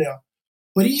do from there,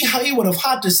 but he would have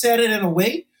had to say it in a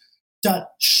way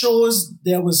that shows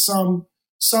there was some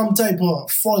type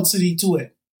of falsity to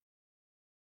it.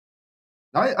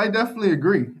 I definitely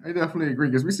agree.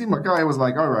 Because we see Micaiah was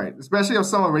like, all right, especially if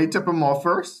someone already tip him off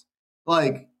first,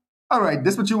 like, all right,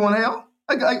 this what you want to hear?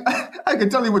 I can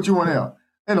tell you what you want to hear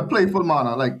in a playful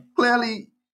manner. Like, clearly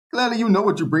you know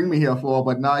what you bring me here for,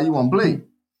 but now you want to play.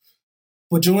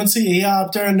 But you want to see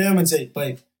Ahab turn to him and say,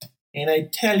 "But and I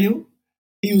tell you,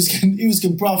 he was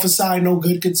can prophesy no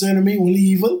good concerning me, only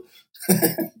evil."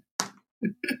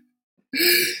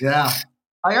 Yeah.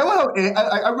 I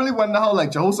really wonder how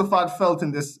like Jehoshaphat felt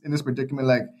in this predicament.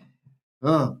 Like,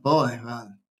 oh boy,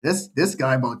 man, this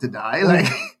guy about to die. Like,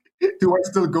 do I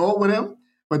still go with him?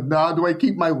 But now, do I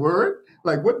keep my word?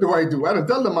 Like, what do I do? I don't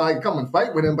tell them I come and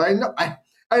fight with him, but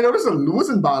I know this is a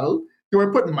losing battle. Do I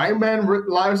put my men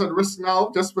lives at risk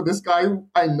now just for this guy who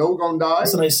I know gonna die?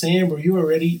 That's what I'm saying, bro. You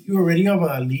already have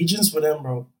an allegiance with him,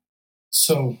 bro.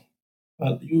 So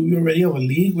you already have a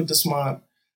league with this man.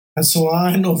 And so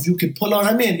I don't know if you could pull out.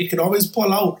 I mean, you could always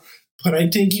pull out, but I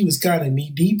think he was kind of knee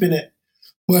deep in it.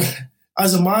 But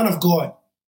as a man of God,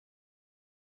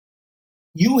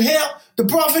 you hear the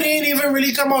prophet ain't even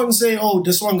really come out and say, "Oh,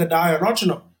 this one gonna die or not," you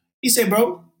know. He say,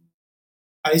 "Bro,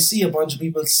 I see a bunch of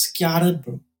people scattered,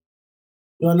 bro."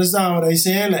 You understand what I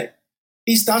saying? Like,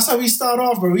 that's how we start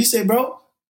off, bro. He say, "Bro,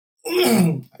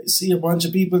 I see a bunch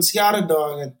of people scattered,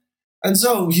 dog." And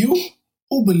so you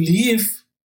who believe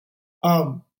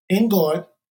in God,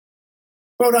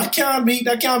 bro, that can't be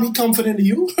comforting to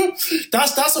you.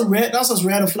 that's as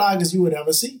red a flag as you would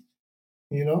ever see.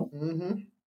 You know?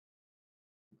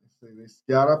 They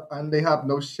scatter and they have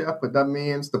no shepherd. That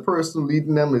means the person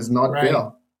leading them is not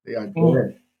there. They are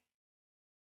dead.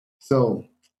 So,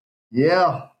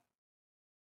 yeah.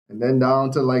 And then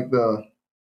down to like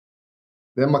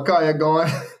then Micaiah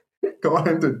going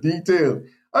into detail.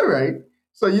 All right.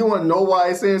 So you want to know why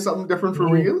I'm saying something different for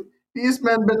real? These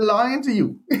men been lying to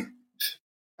you.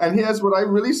 And here's what I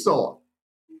really saw.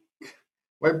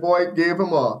 My boy gave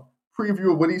him a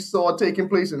preview of what he saw taking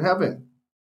place in heaven.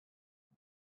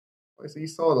 He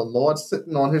saw the Lord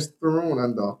sitting on his throne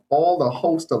and all the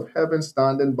host of heaven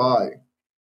standing by.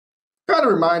 Kind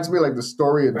of reminds me like the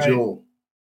story of Job.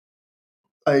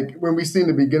 Like when we see in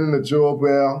the beginning of Job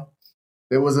where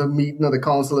there was a meeting of the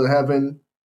council of heaven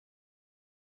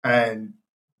and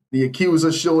the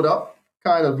accuser showed up.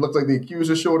 Kind of looked like the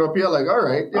accuser showed up here, like, all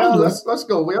right, yeah, let's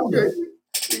go. We okay.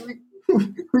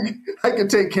 I can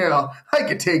take care of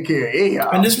Ahab.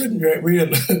 And this written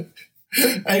real.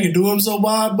 I can do him so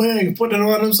bad, but I can put it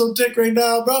on him so thick right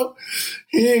now, bro.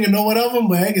 He ain't gonna know what of him,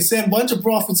 but I can send a bunch of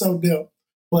prophets out there.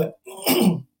 But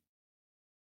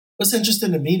what's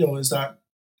interesting to me though is that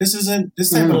this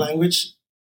type of language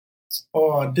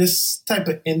or this type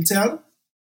of intel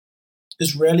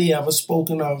is rarely ever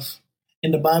spoken of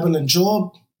in the Bible. And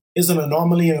Job is an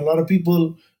anomaly, and a lot of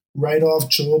people write off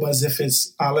Job as if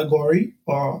it's allegory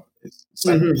or it's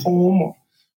like a poem. Or,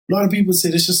 a lot of people say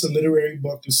it's just a literary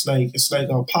book. It's like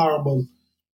a parable.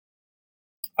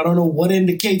 I don't know what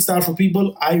indicates that for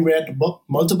people. I read the book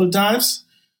multiple times.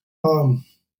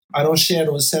 I don't share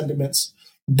those sentiments,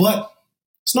 but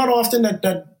it's not often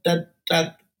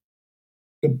that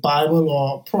the Bible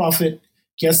or prophet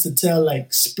gets to tell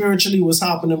like spiritually what's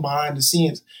happening behind the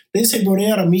scenes. They say, bro, they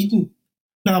had a meeting.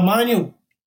 Now, mind you,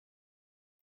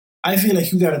 I feel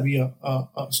like you got to be a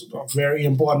very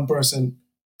important person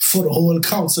for the whole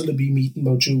council to be meeting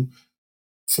about you,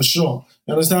 for sure.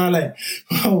 You understand? Like,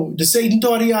 the Satan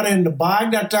thought he had it in the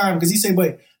bag that time because he said,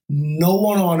 wait, no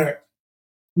one on earth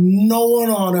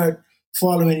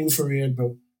following you for real,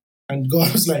 bro. And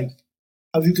God was like,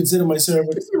 have you considered my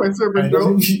servant? You see my servant,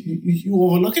 bro. You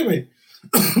overlooking me.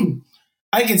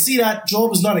 I can see that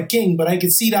Job is not a king, but I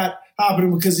can see that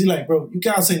happening because he's like, bro, you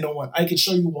can't say no one. I can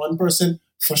show you one person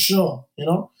for sure, you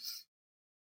know?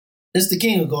 It's the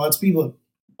king of God's people,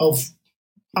 of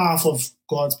half of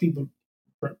God's people,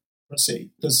 per se.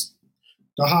 Because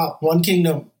the half, one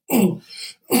kingdom.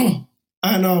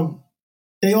 And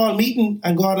they all meeting,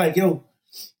 and God like, yo,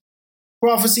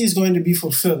 prophecy is going to be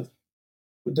fulfilled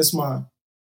with this man.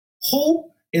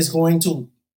 Who is going to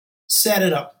set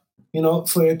it up, you know,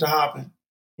 for it to happen,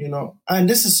 you know? And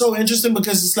this is so interesting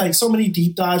because it's like so many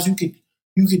deep dives you could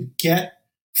get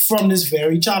from this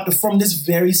very chapter, from this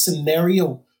very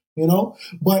scenario, you know?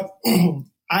 But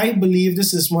I believe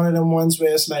this is one of them ones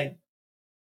where it's like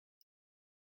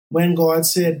when God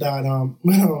said that,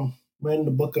 when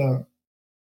the book of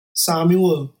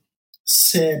Samuel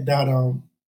said that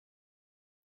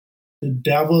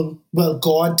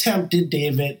God tempted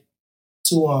David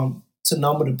to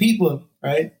number the people,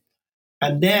 right?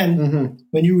 And then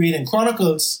when you read in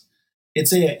Chronicles,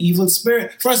 it's an evil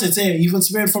spirit. First, it's an evil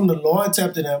spirit from the Lord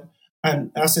tempted him,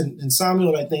 and that's in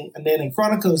Samuel, I think. And then in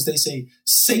Chronicles, they say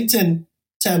Satan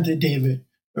tempted David.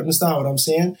 You understand what I'm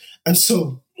saying? And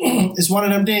so it's one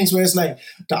of them things where it's like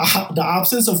the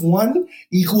absence of one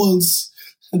equals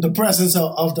the presence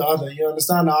of the other. You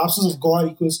understand? The absence of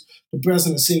God equals the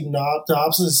presence of Satan. The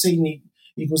absence of Satan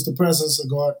equals the presence of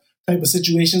God type of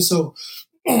situation. So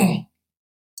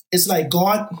it's like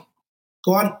God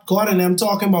and them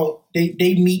talking about they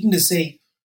meeting to say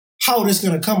how this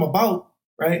gonna come about,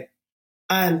 right?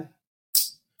 And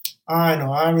I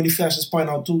know I don't really flesh this point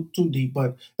out too deep,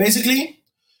 but basically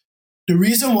the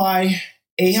reason why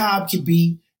Ahab could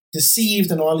be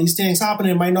deceived and all these things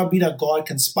happening, it might not be that God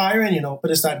conspiring, you know,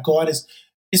 but it's that God is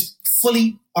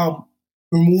fully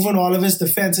removing all of his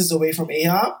defenses away from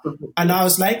Ahab. And now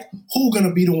it's like, who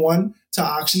gonna be the one to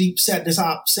actually set this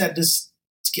up to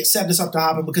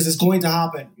happen, because it's going to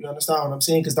happen. You understand what I'm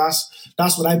saying? Because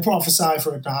that's what I prophesy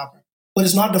for it to happen. But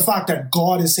it's not the fact that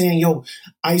God is saying, yo,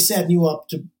 I setting you up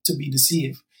to be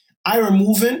deceived. I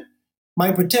removing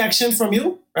my protection from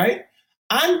you, right?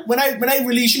 And when I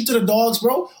release you to the dogs,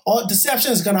 bro, all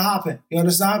deception is gonna happen. You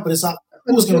understand? But it's not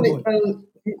who's gonna do it.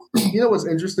 You know what's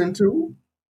interesting too?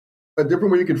 A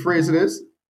different way you could phrase it is,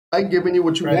 I'm giving you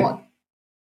what you want.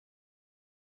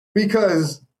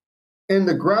 Because in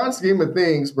the grand scheme of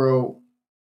things, bro,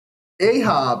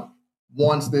 Ahab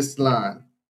wants this land.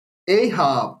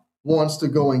 Ahab wants to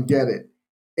go and get it.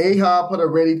 Ahab had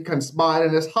already conspired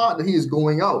in his heart that he is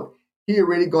going out. He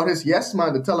already got his yes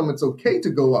man to tell him it's okay to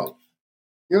go out.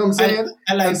 You know what I'm saying?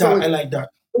 I like that.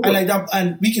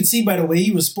 And we can see by the way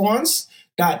he responds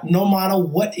that no matter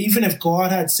what, even if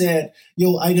God had said,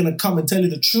 yo, I'm going to come and tell you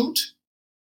the truth,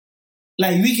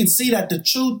 like we can see that the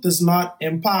truth does not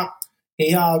impact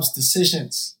Ahab's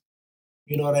decisions.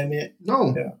 You know what I mean?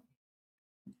 No. Yeah.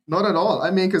 Not at all.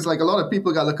 I mean, because like a lot of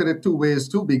people got to look at it two ways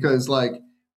too, because like,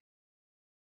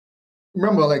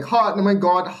 remember, like when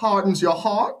God hardens your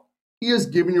heart, he is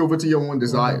giving you over to your own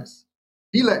desires.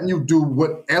 He letting you do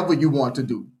whatever you want to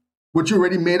do, what you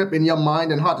already made up in your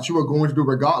mind and heart that you are going to do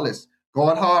regardless.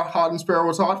 God hardens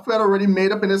Pharaoh's heart. Pharaoh already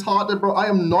made up in his heart that, bro, I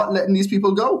am not letting these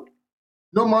people go.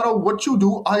 No matter what you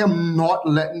do, I am not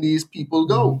letting these people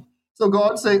go. So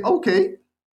God say, okay,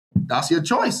 that's your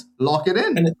choice. Lock it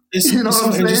in. And it's you know so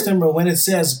what I'm interesting, saying? bro, when it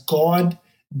says God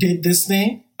did this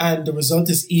thing and the result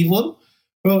is evil,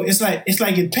 bro, it's like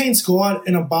it paints God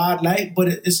in a bad light, but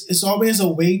it's always a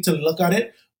way to look at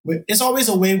it. It's always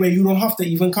a way where you don't have to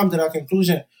even come to that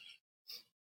conclusion.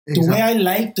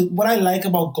 Exactly. What I like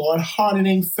about God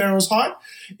hardening Pharaoh's heart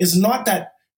is not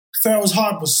that Pharaoh's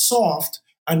heart was soft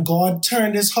and God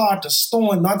turned his heart to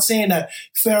stone, not saying that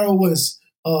Pharaoh was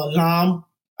lamb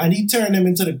and he turned him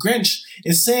into the Grinch.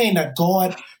 It's saying that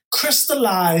God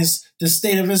crystallized the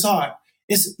state of his heart.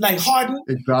 It's like harden.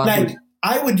 Exactly. Like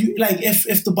I would like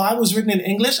if the Bible was written in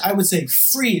English, I would say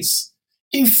freeze.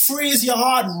 He frees your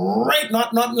heart right,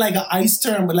 not like an ice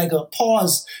turn, but like a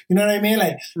pause. You know what I mean?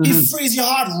 Like he frees your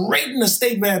heart right in the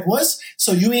state where it was,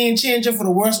 so you ain't changing for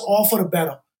the worse or for the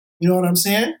better. You know what I'm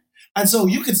saying? And so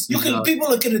you can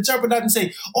people can interpret that and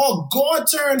say, oh, God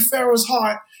turned Pharaoh's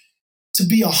heart to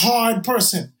be a hard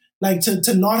person, like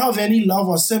to not have any love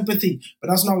or sympathy. But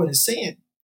that's not what it's saying.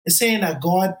 It's saying that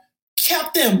God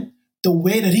kept him the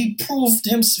way that he proved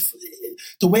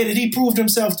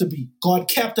himself to be. God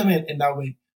kept him in that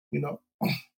way, you know.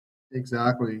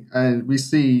 Exactly. And we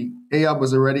see Ahab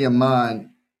was already a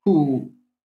man who,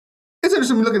 it's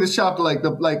interesting when we look at this chapter, like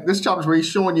this chapter is where he's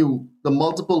showing you the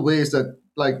multiple ways that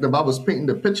like the Bible's painting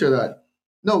the picture that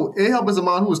no, Ahab is a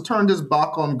man who has turned his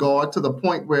back on God to the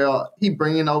point where he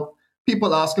bringing out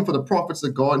people asking for the prophets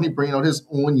of God, and he bringing out his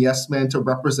own yes men to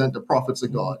represent the prophets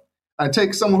of God. And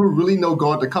take someone who really know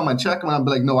God to come and check him and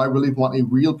be like, no, I really want a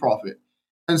real prophet.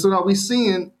 And so now we're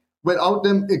seeing, without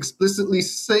them explicitly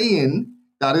saying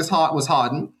that his heart was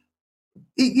hardened,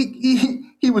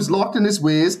 he was locked in his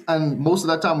ways, and most of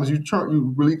that time was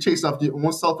you really chase after your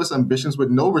own selfish ambitions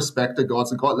with no respect to God.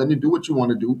 So God letting you do what you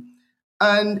want to do.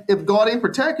 And if God ain't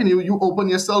protecting you, you open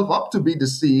yourself up to be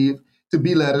deceived, to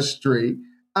be led astray.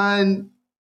 And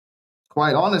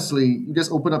quite honestly, you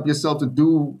just open up yourself to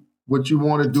do what you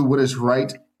want to do, what is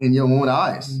right in your own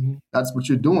eyes. Mm-hmm. That's what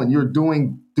you're doing. You're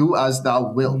doing do as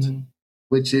thou wilt,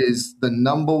 which is the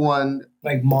number one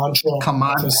like mantra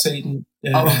command for Satan.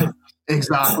 Yeah.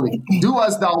 Exactly. Do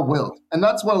as thou wilt. And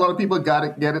that's what a lot of people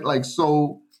get it like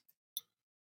so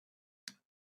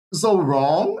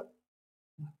wrong,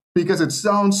 because it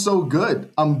sounds so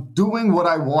good. I'm doing what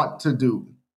I want to do.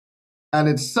 And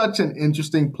it's such an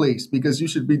interesting place because you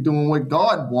should be doing what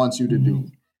God wants you to do.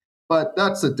 But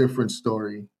that's a different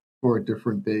story for a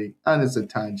different day. And it's a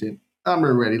tangent. I'm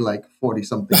already like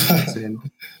 40-something minutes in.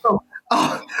 So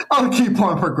I'll keep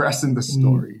on progressing the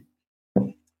story.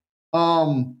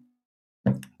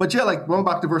 But yeah, like going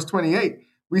back to verse 28,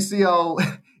 we see how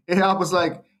Ahab was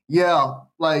like, yeah,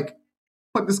 like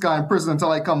put this guy in prison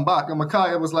until I come back. And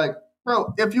Micaiah was like,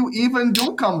 bro, if you even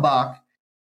do come back,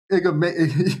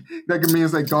 that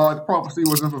means that God's prophecy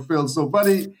wasn't fulfilled. So,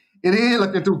 buddy, it ain't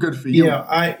looking too good for you.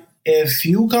 Yeah, if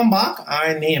you come back,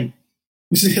 I name.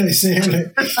 You see what I'm saying?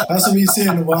 Like, that's what he's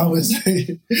saying. The Bible is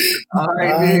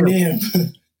I name.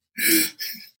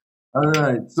 All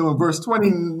right. So in verse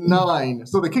 29,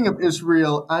 so the king of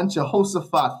Israel and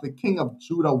Jehoshaphat, the king of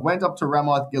Judah, went up to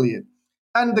Ramoth-Gilead.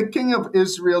 And the king of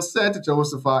Israel said to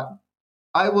Jehoshaphat,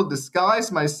 I will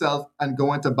disguise myself and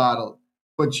go into battle,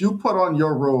 but you put on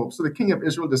your robe. So the king of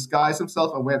Israel disguised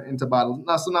himself and went into battle.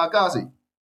 Now, Gazi,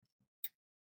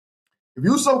 if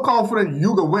you're so confident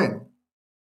you can win,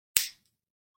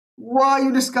 why are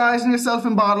you disguising yourself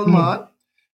in battle, man?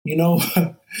 You know,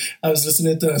 I was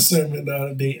listening to a sermon the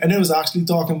other day, and it was actually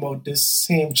talking about this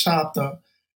same chapter.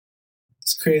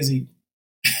 It's crazy.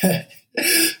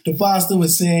 The pastor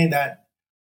was saying that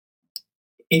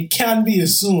it can be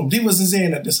assumed. He wasn't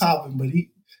saying that this happened, but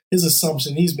his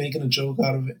assumption, he's making a joke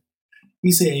out of it.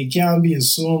 He said it can be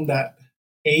assumed that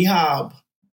Ahab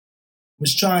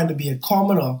was trying to be a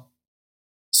commoner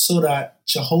so that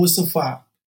Jehoshaphat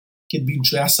could be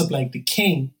dressed up like the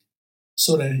king,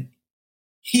 so that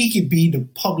he could be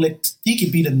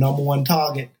the number one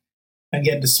target and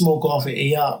get the smoke off of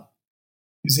Ahab.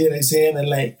 You see what I'm saying? And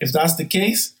like, if that's the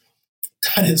case,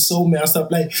 that is so messed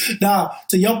up. Like, now,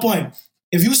 to your point,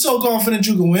 if you're so confident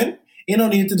you can win, you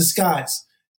don't need to disguise.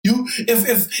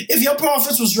 If your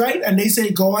prophets was right and they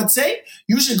say God say,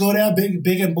 you should go there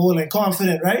big and bold and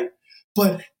confident, right?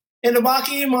 But in the back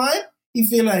of your mind, you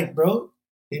feel like, bro,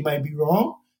 they might be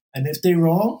wrong. And if they're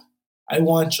wrong, I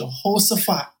want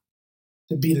Jehoshaphat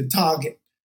to be the target.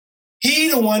 He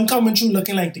the one coming through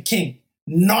looking like the king,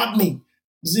 not me.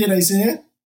 You see what I'm saying?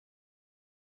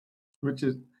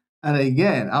 Richard, and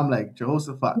again, I'm like,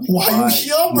 Jehoshaphat. Why you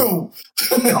here, bro?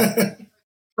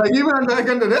 Like, even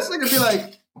under this, they could be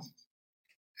like,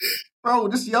 bro,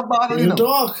 this is your battle, you know.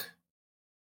 Dog.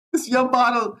 This is your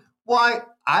battle. Why?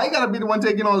 I gotta be the one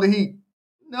taking all the heat.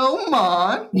 No,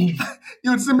 man. You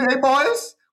would see me, hey,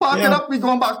 boys? Park it up, we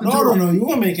going back to Judah. No, you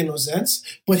weren't making no sense.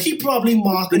 But he probably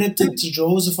marketed it to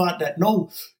Jehoshaphat that, no,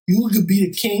 you could be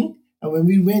the king, and when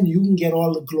we win, you can get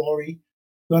all the glory.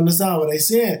 You understand what I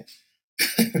said?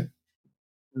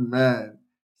 Man.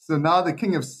 So now the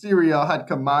king of Syria had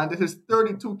commanded his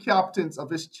 32 captains of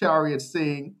his chariots,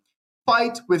 saying,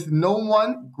 fight with no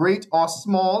one, great or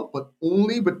small, but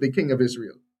only with the king of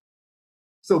Israel.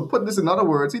 So put this in other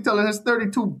words, he's telling his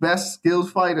 32 best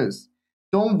skilled fighters,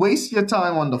 don't waste your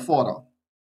time on the fodder.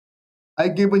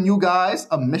 I've given you guys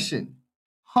a mission.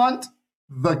 Hunt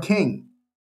the king.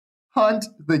 hunt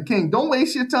the king. Don't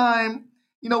waste your time.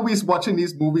 You know, we're watching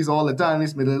these movies all the time,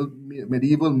 these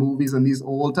medieval movies and these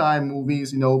old-time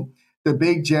movies, you know, the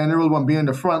big general one being in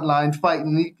the front line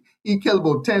fighting. He killed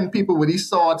about 10 people with his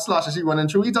sword slashes he running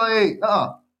through. He tell you, hey,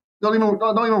 don't even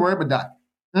worry about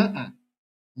that.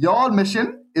 Y'all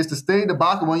mission is to stay in the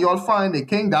back, and when y'all find the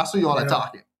king, that's who y'all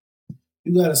attacking.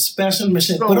 You got a special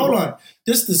mission. So, but hold on.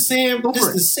 This the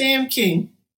same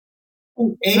king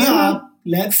who Ahab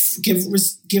give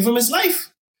him his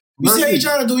life. You see how he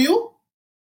trying to do you?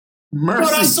 Mercy. Bro,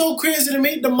 that's so crazy to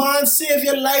me. The man save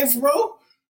your life, bro.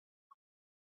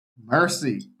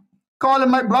 Mercy. Call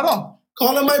him my brother.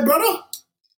 Call him my brother.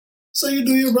 So you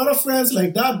do your brother friends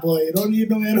like that, boy. You don't need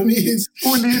no enemies.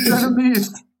 Who needs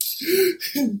enemies?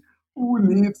 Who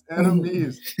needs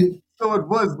enemies? So it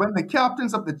was when the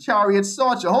captains of the chariot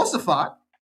saw Jehoshaphat,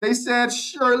 they said,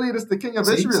 surely it is the king of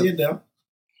Israel.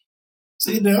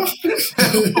 See it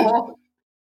now.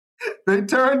 They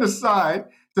turned aside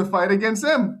to fight against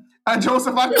him. And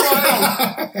Jehoshaphat cried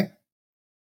out.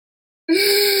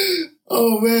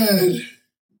 Oh, man.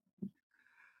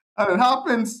 And it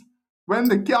happens when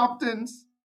the captains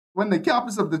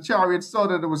of the chariot saw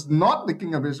that it was not the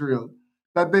king of Israel,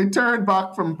 that they turned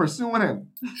back from pursuing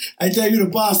him. I tell you,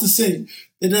 the pastor say,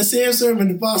 in the same sermon,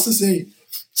 the pastor say,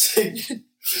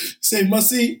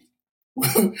 Masi,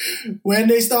 when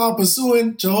they start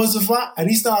pursuing Jehoshaphat and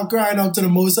he started crying out to the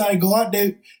Most High God,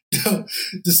 the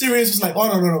Syrians was like,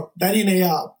 oh, no, that ain't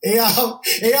Ahab.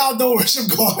 Ahab don't worship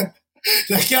God.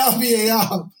 That can't be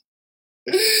Ahab.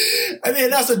 I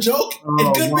mean, that's a joke.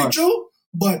 It could be true,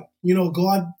 but, you know,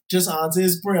 God just answered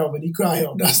his prayer when he cried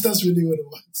out. That's really what it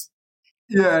was.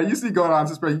 Yeah, you see God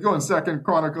answers prayer. You go in 2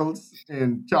 Chronicles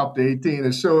in chapter 18,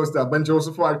 it shows that when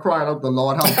Jehoshaphat cried out, the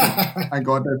Lord helped him. And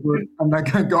God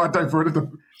diverted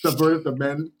the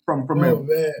men from him. Oh,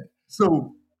 man.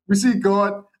 So we see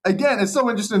God, again, it's so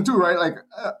interesting too, right? Like,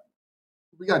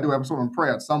 we got to do an episode on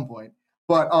prayer at some point.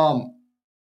 But,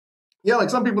 yeah, like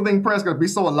some people think prayer is going to be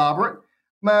so elaborate.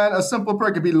 Man, a simple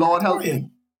prayer could be, Lord, help me.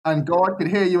 And God could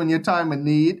hear you in your time of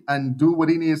need and do what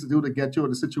he needs to do to get you in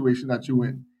the situation that you're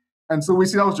in. And so we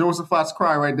see that was Jehoshaphat's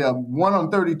cry right there. 1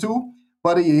 on 32,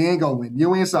 buddy, you ain't going to win.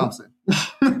 You ain't Samson.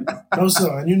 No,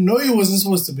 sir. And you know you wasn't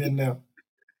supposed to be in there.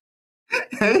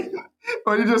 Hey,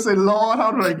 or you just say, Lord,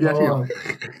 how did I get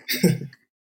here?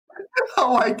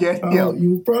 How I get here?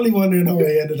 You probably wondering how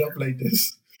I ended up like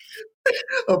this.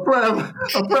 A prayer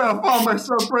for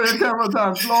myself, praying several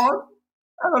times, Lord.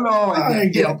 I don't know how I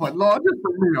get here, but Lord, just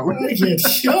bring me out. I get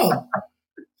sure.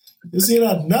 You see,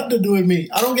 that had nothing to do with me.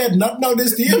 I don't get nothing out of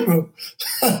this deal, bro.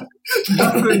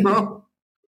 Nothing, bro.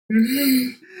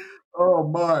 Oh,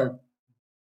 my.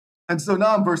 And so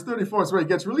now in verse 34 is where it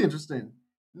gets really interesting.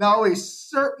 Now a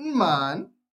certain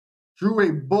man drew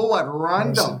a bow at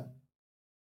random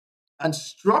and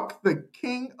struck the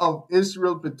king of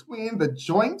Israel between the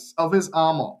joints of his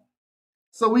armor.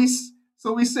 So he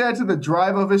said to the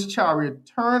driver of his chariot,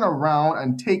 turn around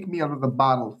and take me out of the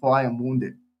battle, for I am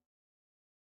wounded.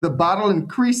 The battle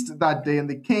increased that day, and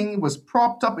the king was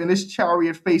propped up in his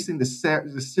chariot facing the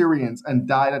Syrians and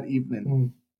died at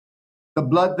evening. The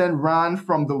blood then ran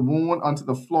from the wound onto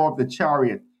the floor of the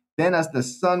chariot. Then as the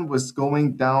sun was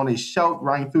going down, a shout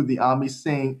rang through the army,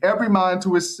 saying, every man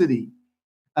to his city,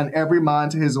 and every man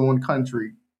to his own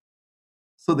country.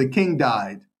 So the king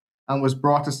died and was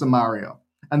brought to Samaria.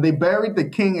 And they buried the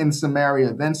king in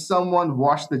Samaria. Then someone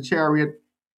washed the chariot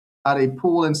at a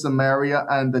pool in Samaria,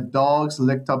 and the dogs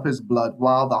licked up his blood,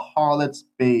 while the harlots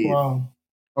bathed,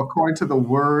 according to the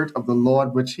word of the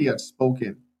Lord which he had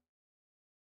spoken.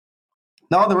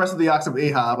 Now the rest of the acts of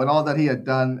Ahab and all that he had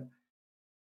done,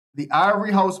 the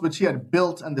ivory house which he had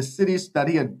built and the cities that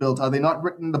he had built, are they not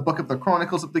written in the book of the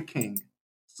Chronicles of the king?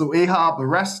 So Ahab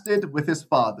rested with his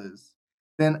fathers.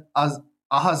 Then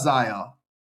Ahaziah,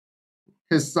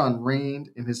 his son, reigned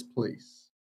in his place.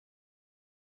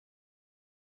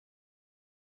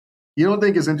 You don't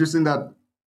think it's interesting that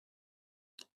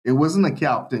it wasn't a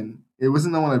captain, it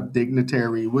wasn't a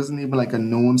dignitary, it wasn't even like a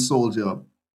known soldier.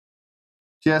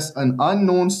 Just an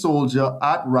unknown soldier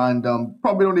at random,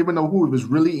 probably don't even know who he was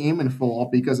really aiming for,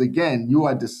 because again, you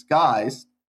are disguised.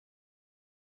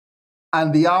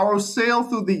 And the arrow sailed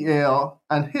through the air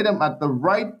and hit him at the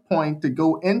right point to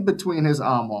go in between his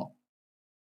armor.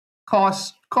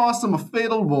 Caused him a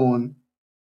fatal wound,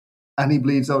 and he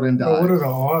bleeds out and dies. Bro, what are the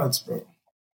odds, bro?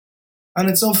 And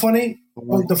it's so funny,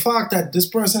 the fact that this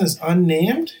person is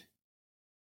unnamed,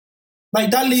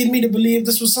 like that lead me to believe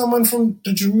this was someone from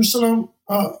the Jerusalem,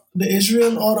 the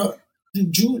Israel, or the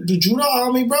Judah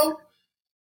army, bro.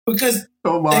 Because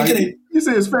you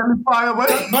say his family fire away?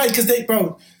 Right, because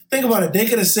think about it. They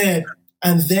could have said,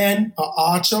 and then an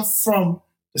archer from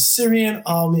the Syrian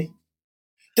army.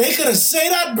 They could have said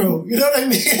that, bro. You know what I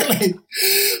mean? Like,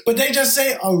 but they just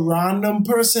say a random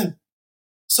person.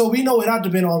 So we know it had to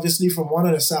have been obviously from one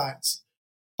of the sides.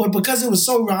 But because it was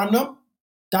so random,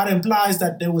 that implies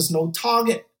that there was no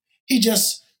target. He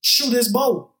just shoot his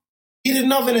bow. He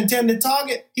didn't have an intended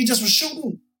target. He just was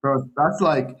shooting. Bro, that's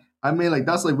like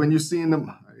when you see in them,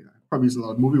 I probably use a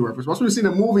lot of movie reference. That's when you see in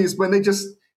the movies when they just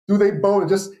do their bow and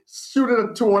just shoot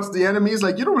it towards the enemies.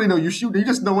 Like, you don't really know you shoot. You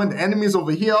just know when the enemy's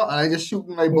over here and I just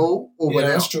shooting my bow over there.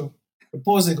 Yeah, that's true. The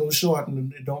pause it goes short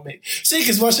and it don't make. See,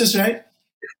 because watch this, right?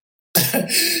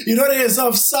 You know, there's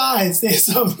some sides. There's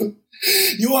some.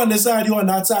 You on this side, you on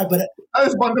that side, but I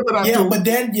just wonder for that yeah, too. but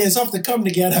then you have to come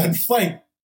together and fight,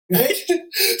 right?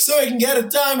 So you can get a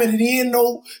time and it ain't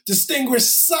no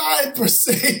distinguished side per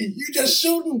se. You just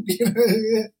shooting.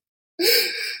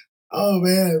 Oh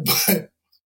man, but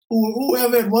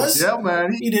whoever it was, Yeah,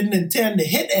 man. he didn't intend to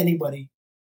hit anybody.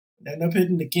 Ended up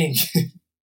hitting the king.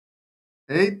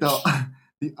 Hey, the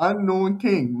unknown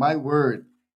king, my word.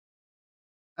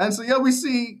 And so, yeah, we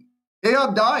see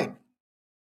Ahab died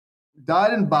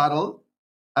in battle,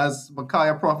 as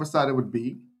Micaiah prophesied it would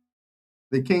be.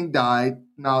 The king died.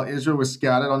 Now Israel was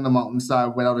scattered on the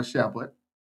mountainside without a shepherd,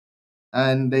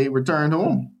 and they returned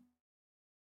home.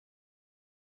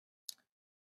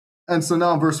 And so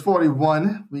now in verse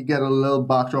 41, we get a little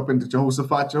backdrop into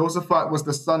Jehoshaphat. Jehoshaphat was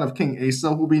the son of King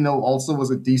Asa, who we know also was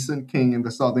a decent king in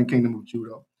the southern kingdom of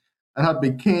Judah, and had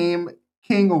became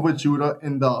king over Judah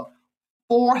in the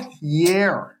 4th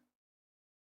year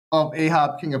of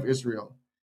Ahab, king of Israel.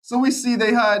 So we see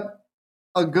they had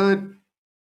a good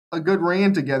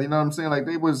reign together. You know what I'm saying? Like,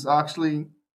 they was actually,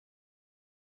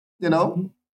 we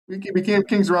became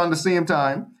kings around the same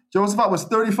time. Jehoshaphat was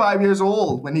 35 years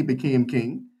old when he became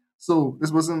king. So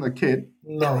this wasn't a kid.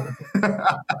 No.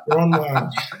 Grown man.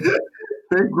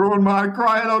 Big grown man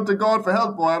crying out to God for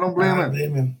help, boy. I don't blame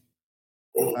him.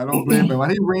 I don't blame him.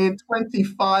 And he reigned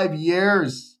 25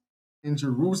 years in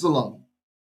Jerusalem.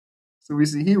 So we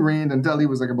see he reigned until he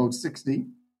was like about 60.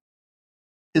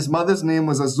 His mother's name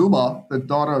was Azubah, the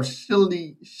daughter of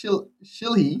Shilhi,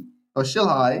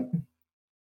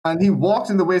 and he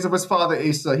walked in the ways of his father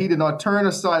Asa. He did not turn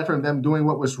aside from them, doing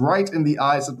what was right in the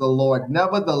eyes of the Lord.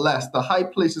 Nevertheless, the high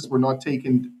places were not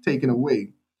taken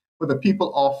away, for the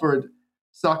people offered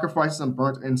sacrifices and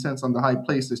burnt incense on the high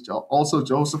places. Also,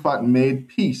 Jehoshaphat made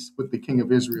peace with the king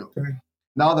of Israel. Okay.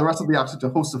 Now the rest of the acts of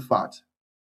Jehoshaphat,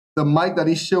 the might that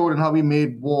he showed and how he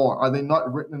made war, are they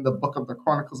not written in the book of the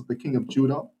Chronicles of the king of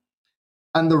Judah?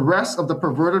 And the rest of the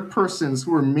perverted persons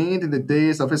who remained in the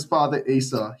days of his father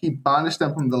Asa, he banished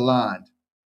them from the land.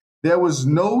 There was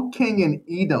no king in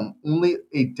Edom, only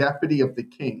a deputy of the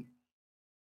king.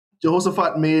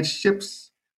 Jehoshaphat made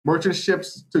merchant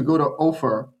ships to go to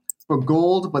Ophir for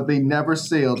gold, but they never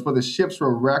sailed, for the ships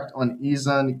were wrecked on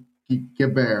Ezon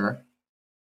Geber.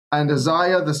 And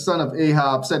Uzziah, the son of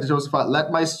Ahab, said to Jehoshaphat, "Let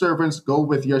my servants go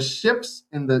with your servants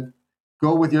in the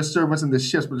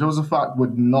ships." But Jehoshaphat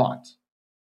would not.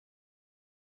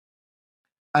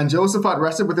 And Jehoshaphat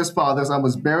rested with his fathers and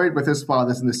was buried with his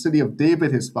fathers in the city of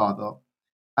David his father.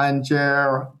 And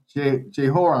Jehoram,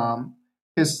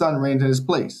 his son, reigned in his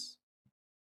place.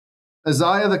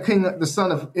 Uzziah, the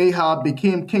son of Ahab,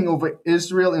 became king over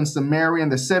Israel in Samaria in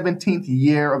the 17th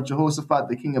year of Jehoshaphat,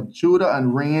 the king of Judah,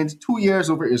 and reigned 2 years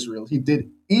over Israel. He did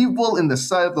evil in the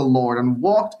sight of the Lord and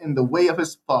walked in the way of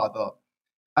his father,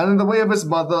 and in the way of his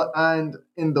mother, and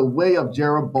in the way of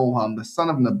Jeroboam, the son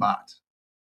of Nebat,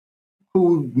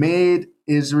 who made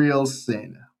Israel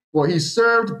sin. For he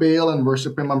served Baal and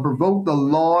worshipped him and provoked the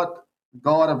Lord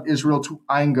God of Israel to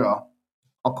anger,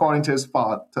 according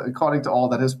to all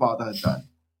that his father had done.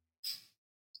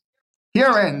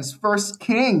 Here ends 1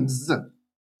 Kings.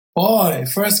 Boy,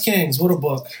 1 Kings, what a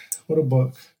book. What a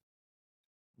book.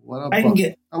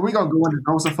 And we're going to go into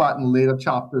Jehoshaphat in later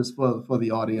chapters for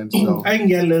the audience. So. I can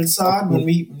get a little sad when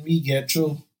we get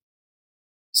through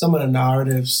some of the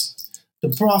narratives. The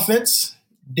prophets,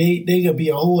 they could be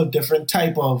a whole different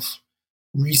type of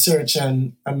research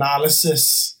and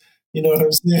analysis. You know what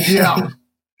I'm saying? Yeah.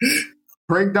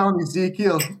 Break down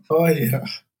Ezekiel. Oh, yeah.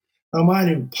 I'm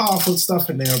finding powerful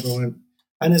stuff in there, bro.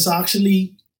 And it's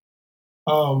actually,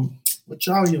 what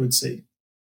you would say,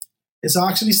 it's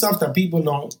actually stuff that people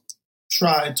don't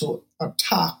try to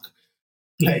attack.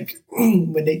 Like,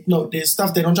 there's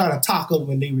stuff they don't try to tackle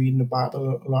when they read in the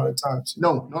Bible a lot of times.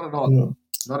 No, not at all. You know?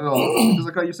 Not at all. Just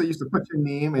like how you say you used to put your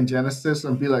name in Genesis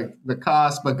and be like, the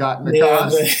cast begotten the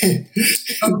cast.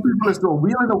 Other people is the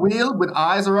wheel in the wheel with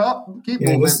eyes are up. Keep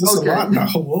moving. This is a lot now.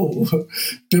 Whoa.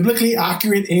 Biblically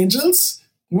accurate angels?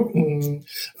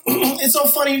 It's so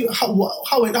funny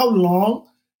how long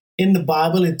in the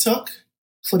Bible it took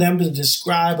for them to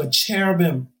describe a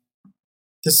cherubim,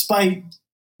 despite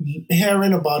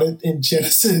hearing about it in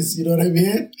Genesis. You know what I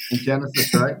mean? In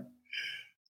Genesis, right?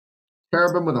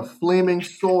 Cherubim with a flaming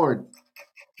sword,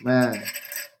 man.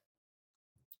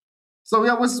 So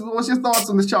yeah, what's your thoughts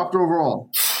on this chapter overall?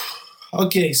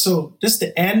 Okay, so this is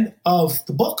the end of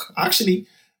the book. Actually,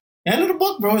 end of the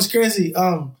book, bro. It's crazy.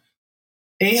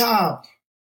 Ahab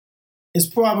is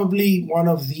probably one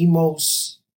of the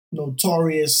most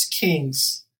notorious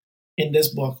kings in this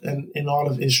book and in all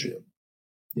of Israel.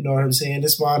 You know what I'm saying?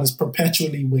 This man is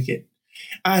perpetually wicked.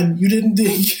 And you didn't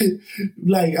think,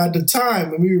 like, at the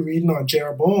time when we were reading on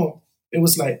Jeroboam, it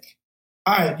was like,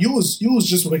 all right, you was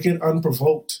just wicked,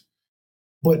 unprovoked.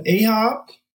 But Ahab,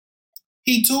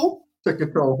 he too, took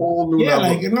it to a whole new level.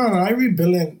 Like, no, I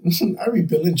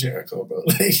rebuilding Jericho, bro.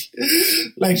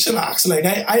 Like, chillax. Like,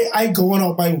 I going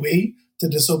out my way to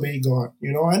disobey God,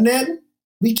 you know? And then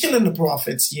we killing the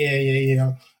prophets.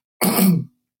 Yeah.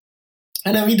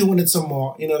 And then we doing it some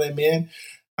more, you know what I mean?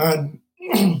 And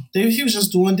he was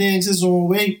just doing things his own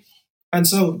way. And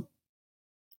so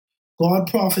God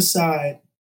prophesied.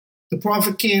 The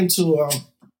prophet came to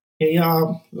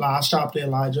Ahab, last chapter,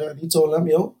 Elijah, and he told him,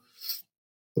 yo,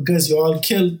 because you all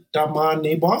killed that man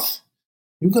Naboth,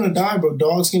 you're going to die, bro.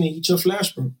 Dogs going to eat your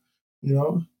flesh, bro. You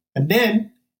know? And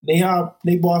then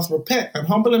Naboth repent and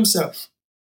humble himself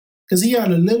because he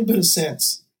had a little bit of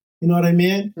sense. You know what I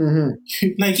mean? Mm-hmm.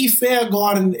 Like, he feared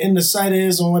God in the sight of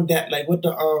his own death, like what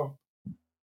the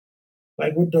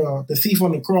thief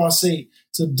on the cross say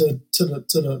to the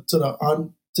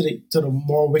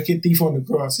more wicked thief on the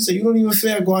cross. He said, you don't even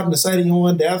fear God in the sight of your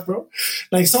own death, bro.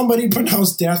 Like, somebody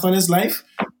pronounced death on his life,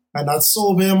 and that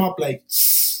sobered him up. Like,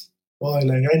 boy,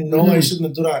 like, I know I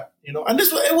shouldn't do that, you know. And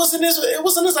it wasn't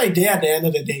his idea at the end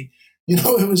of the day, you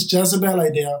know. It was Jezebel's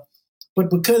idea,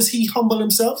 but because he humbled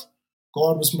himself,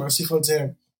 God was merciful to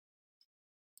him.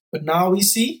 But now we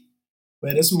see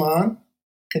where this man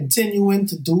continuing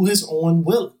to do his own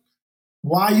will.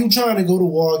 Why are you trying to go to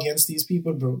war against these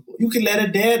people, bro? You can let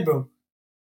it dead, bro.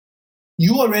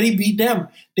 You already beat them.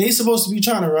 They supposed to be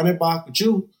trying to run it back with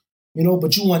you, you know,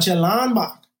 but you want your land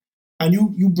back. And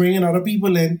you bringing other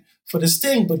people in for this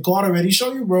thing. But God already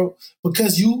showed you, bro,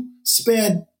 because you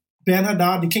spared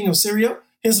Ben-Hadad, the king of Syria,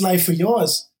 his life for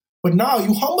yours. But now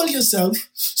you humble yourself,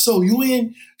 so you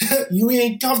ain't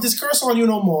have this curse on you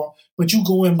no more, but you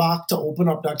going back to open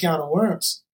up that can of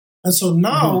worms. And so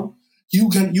now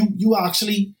you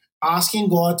actually asking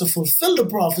God to fulfill the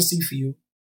prophecy for you.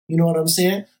 You know what I'm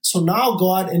saying? So now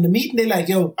God, in the meeting, they like,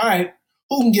 yo, all right,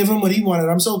 who can give him what he wanted?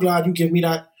 I'm so glad you give me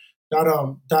that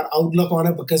outlook on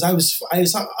it, because I was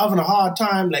having a hard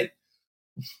time, like,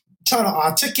 trying to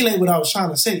articulate what I was trying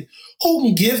to say. Who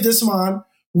can give this man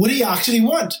what he actually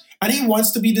wants? And he wants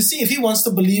to be deceived. He wants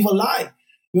to believe a lie.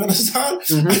 You understand?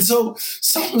 Mm-hmm. And so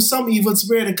some evil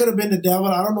spirit, it could have been the devil.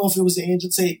 I don't know if it was the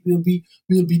angel say we'll be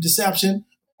deception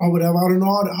or whatever. I don't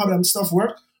know how that stuff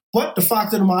works. But the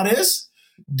fact of the matter is,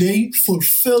 they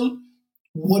fulfilled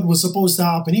what was supposed to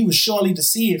happen. He was surely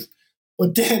deceived.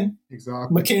 But then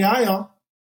Micaiah,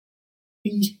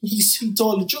 he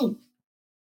told the truth.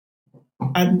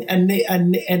 And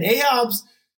Ahab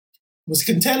was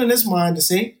content in his mind to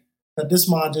say that this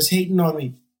man just hating on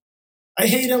me. I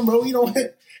hate him, bro. He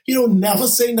don't never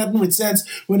say nothing with sense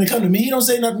when it comes to me. He don't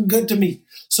say nothing good to me.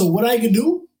 So what I can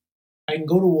do, I can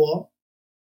go to war.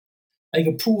 I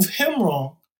can prove him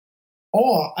wrong,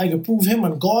 or I can prove him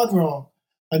and God wrong,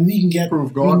 and we can get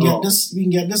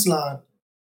this land,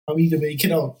 and we can make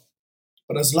it out.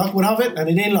 But as luck would have it, and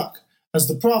it ain't luck, as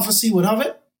the prophecy would have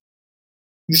it,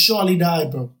 you surely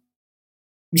died, bro.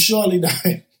 You surely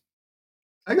died.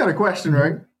 I got a question,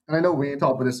 right? And I know we ain't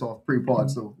talking about this off pre-pod,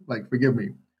 so, like, forgive me.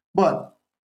 But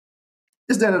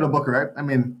it's the end of the book, right? I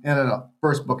mean, end of the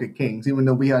first book of Kings, even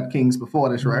though we had Kings before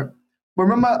this, right? But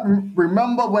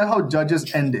remember how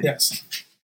Judges ended? Yes.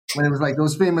 When it was like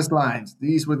those famous lines,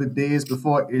 these were the days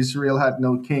before Israel had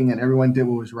no king and everyone did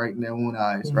what was right in their own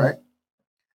eyes, right?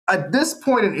 At this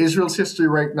point in Israel's history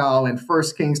right now, in 1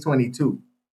 Kings 22,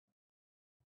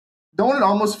 don't it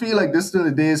almost feel like this is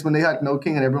the days when they had no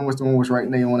king and everyone was doing what was right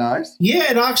in their own eyes? Yeah,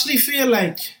 it actually feel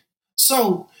like,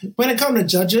 so when it comes to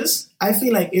Judges, I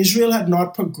feel like Israel had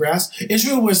not progressed.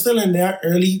 Israel was still in their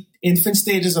early infant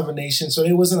stages of a nation, so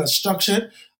it wasn't as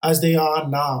structured as they are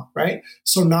now, right?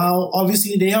 So now,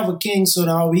 obviously, they have a king, so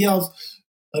now we have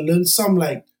some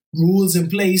like rules in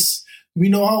place. We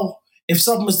know how, if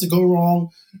something was to go wrong,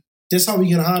 this is how we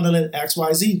can handle it, X,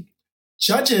 Y, Z.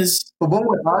 Judges. But one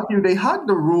would argue they had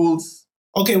the rules.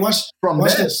 Okay, watch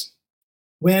this.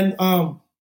 When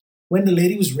when the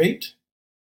lady was raped,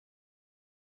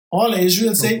 all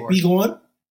Israel say, boy. we going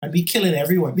and we killing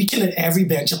everyone. We killing every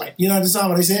Benjamite. You understand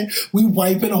what I said? We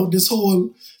wiping out this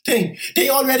whole thing. They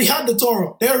already had the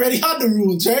Torah. They already had the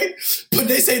rules, right? But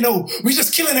they say, no, we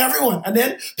just killing everyone. And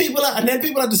then people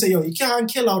have to say, yo, you can't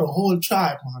kill out a whole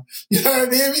tribe, man. You know what I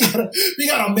mean? We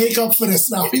gotta make up for this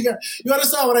now. You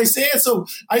understand what I said? So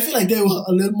I feel like they were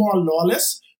a little more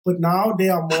lawless, but now they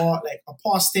are more like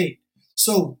apostate.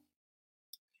 So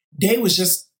they was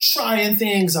just trying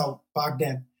things out back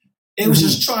then. They was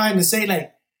just trying to say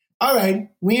like, all right,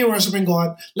 we ain't worshiping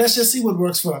God. Let's just see what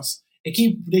works for us. They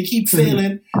keep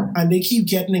failing and they keep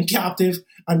getting in captive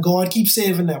and God keeps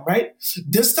saving them, right?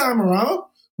 This time around,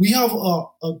 we have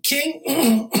a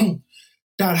king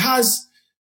that has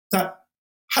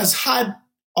had,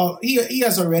 he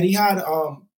has already had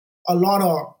a lot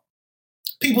of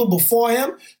people before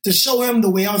him to show him the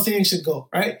way how things should go,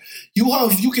 right? You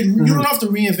don't have to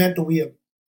reinvent the wheel,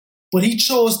 but he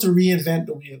chose to reinvent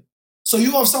the wheel. So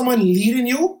you have someone leading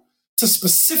you to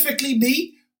specifically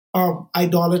be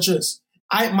idolaters.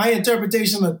 My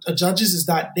interpretation of Judges is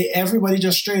that everybody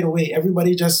just strayed away.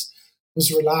 Everybody just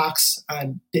was relaxed,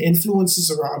 and the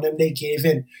influences around them, they gave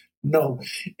in. No.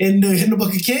 In the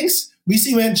book of Kings, we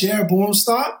see when Jeroboam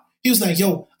started, he was like,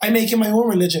 yo, I'm making my own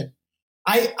religion.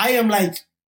 I am like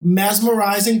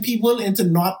mesmerizing people into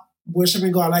not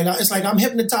worshiping God. Like it's like I'm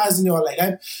hypnotizing y'all. Like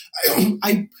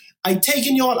I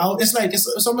taking y'all out.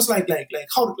 It's almost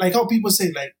like how people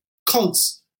say like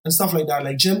cults and stuff like that,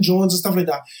 like Jim Jones and stuff like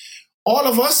that. All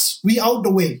of us, we out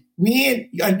the way. We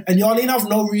ain't, and y'all ain't have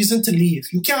no reason to leave.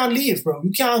 You can't leave, bro.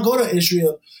 You can't go to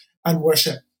Israel and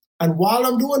worship. And while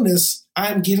I'm doing this,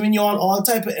 I'm giving y'all all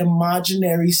type of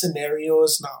imaginary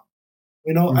scenarios now.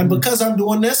 You know, and because I'm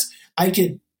doing this, I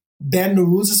could bend the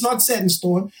rules. It's not set in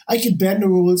stone. I could bend the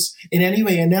rules in any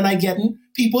way. And then I get in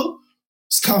people,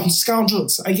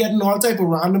 scoundrels. I get in all type of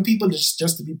random people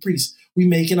just to be priests. We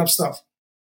making up stuff.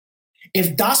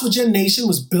 If that's what your nation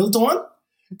was built on,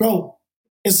 bro,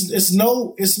 it's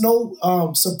no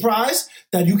surprise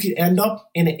that you could end up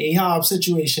in an Ahab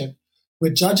situation.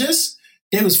 With Judges,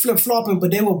 they was flip-flopping,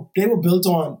 but they were built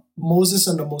on Moses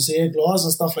and the Mosaic laws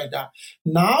and stuff like that.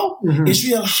 Now,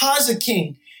 Israel has a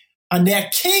king, and their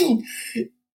king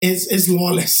is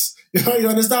lawless. You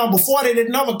understand? Before they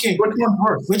didn't have a king.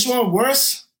 Which one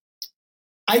worse?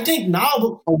 I think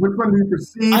now. Which one do you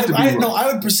perceive to be worse? No,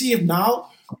 I would perceive now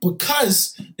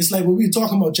because it's like when we were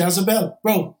talking about Jezebel.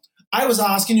 Bro, I was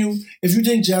asking you if you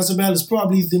think Jezebel is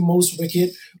probably the most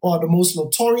wicked or the most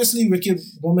notoriously wicked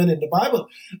woman in the Bible.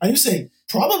 And you say,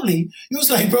 probably. You was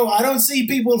like, bro, I don't see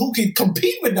people who can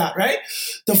compete with that, right?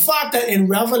 The fact that in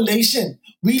Revelation,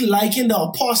 we liken the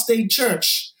apostate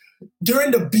church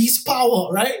during the beast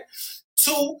power, right,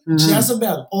 to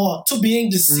Jezebel or to being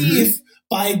deceived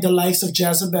by the likes of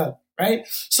Jezebel, right?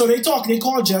 So they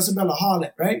call Jezebel a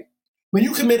harlot, right? When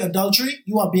you commit adultery,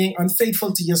 you are being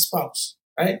unfaithful to your spouse,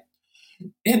 right?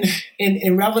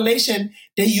 In Revelation,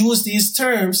 they use these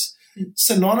terms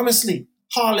synonymously: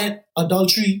 harlot,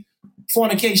 adultery,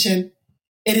 fornication.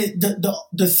 It is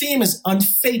the theme is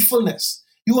unfaithfulness.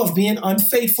 You are being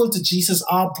unfaithful to Jesus,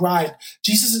 our bride.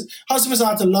 Husbands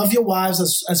are to love your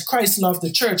wives as Christ loved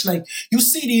the church. Like you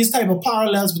see these type of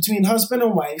parallels between husband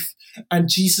and wife and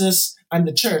Jesus and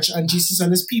the church and Jesus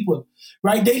and his people,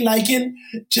 right? They liken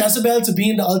Jezebel to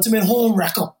being the ultimate home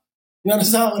wrecker. You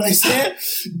understand what I said?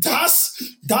 That's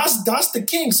the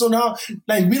king. So now,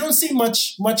 like, we don't see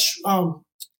much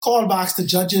callbacks to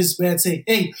Judges where it say,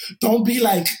 hey, don't be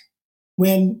like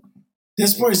when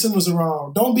this person was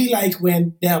around. Don't be like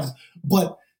when them.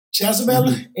 But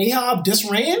Jezebel, Ahab, this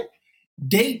reign,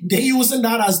 they using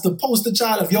that as the poster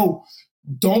child of, yo,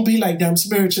 don't be like them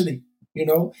spiritually, you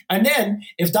know? And then,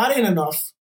 if that ain't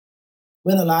enough,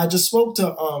 when Elijah spoke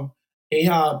to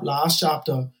Ahab last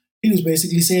chapter, he was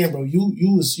basically saying, bro, you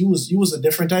was a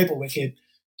different type of wicked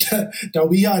that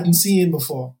we hadn't seen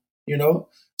before, you know?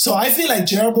 So I feel like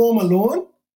Jeroboam alone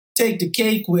take the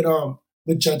cake with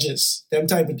Judges, them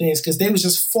type of things, because they was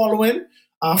just following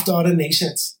after other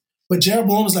nations. But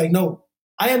Jeroboam was like, no,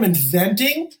 I am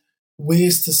inventing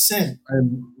ways to sin.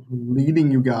 I'm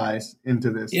leading you guys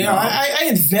into this. Yeah, I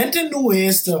invented new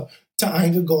ways to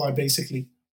anger God, basically.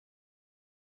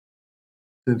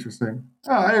 Interesting.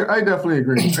 I definitely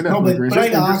agree. But I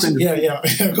gotta ask you, yeah.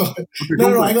 Go ahead.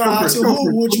 No, I gotta ask you,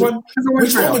 which one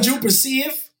would you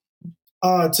perceive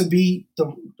to be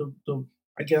the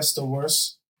I guess the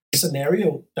worst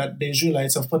scenario that the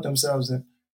Israelites have put themselves in?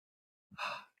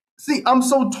 See, I'm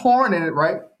so torn in it,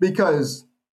 right? Because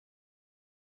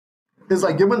it's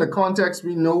like, given the context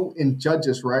we know in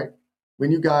Judges, right?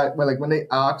 When you got, when they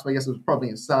asked, I guess it was probably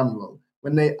in Samuel,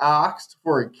 when they asked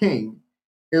for a king,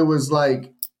 it was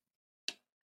like,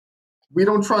 we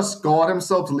don't trust God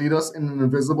himself to lead us in an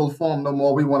invisible form no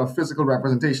more. We want a physical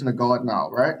representation of God now,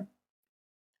 right?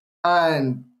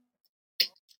 And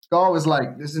God was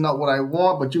like, this is not what I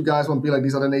want, but you guys won't be like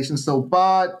these other nations so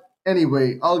bad.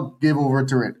 Anyway, I'll give over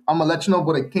to it. I'm gonna let you know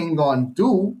what a king gonna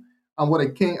do and what a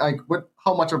king, like,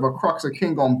 how much of a crux a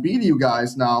king gonna be to you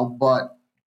guys now. But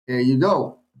here you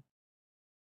go.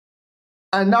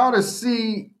 And now to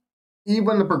see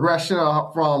even the progression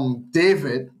from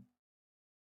David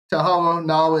to how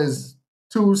now is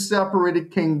two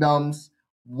separated kingdoms,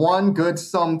 one good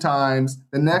sometimes,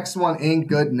 the next one ain't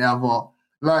good never.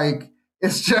 Like,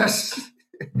 it's just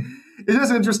it's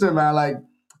just interesting, man. Like,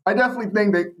 I definitely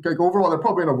think that, like, overall they're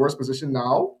probably in a worse position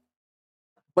now.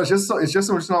 But it's just so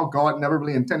interesting how God never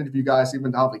really intended for you guys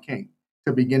even to have a king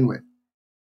to begin with.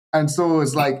 And so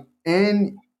it's like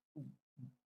in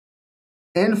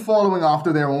following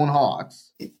after their own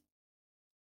hearts,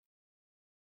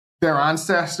 their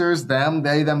ancestors,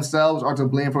 they themselves are to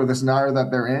blame for the scenario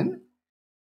that they're in.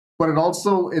 But it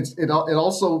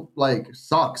also like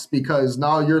sucks because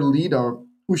now your leader,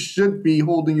 who should be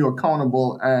holding you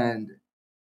accountable and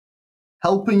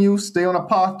helping you stay on a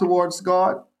path towards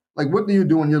God, like, what do you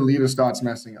do when your leader starts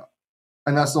messing up?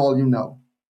 And that's all you know.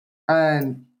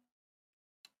 And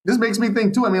this makes me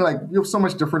think too, I mean, like, you have so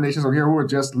much different nations over here who are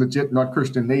just legit not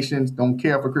Christian nations, don't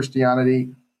care for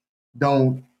Christianity,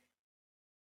 don't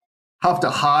have to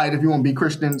hide if you want to be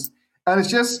Christians. And it's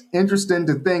just interesting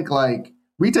to think, like,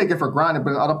 we take it for granted,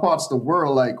 but in other parts of the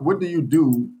world, like, what do you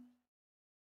do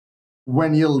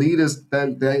when your leaders,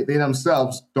 they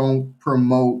themselves don't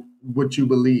promote what you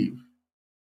believe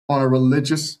on a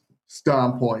religious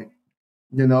standpoint,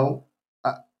 you know?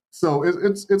 So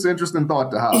it's an interesting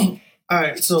thought to have. All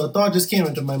right, so a thought just came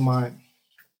into my mind.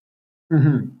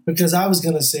 Because I was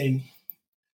going to say,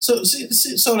 so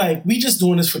like, we just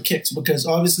doing this for kicks because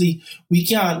obviously we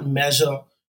can't measure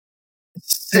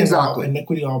sin or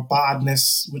iniquity or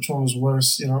badness, which one was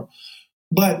worse, you know?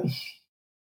 But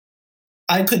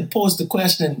I could pose the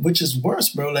question, which is worse,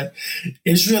 bro? Like,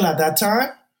 Israel at that time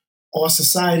or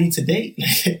society today?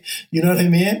 You know what I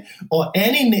mean? Or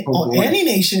any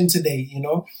nation today, you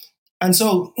know? And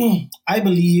so I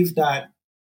believe that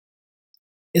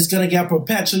it's going to get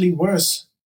perpetually worse,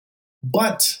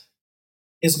 but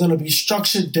it's going to be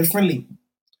structured differently.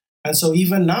 And so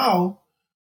even now,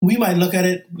 we might look at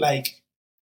it like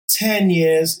 10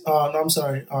 years,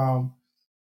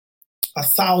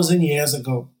 1,000 years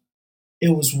ago.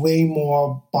 It was way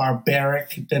more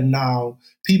barbaric than now.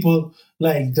 People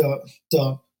like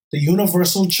the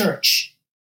universal church.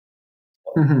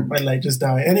 Might like just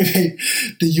die. Anyway,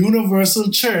 the universal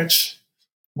church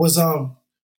was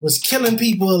killing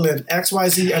people and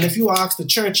XYZ. And if you ask the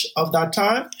church of that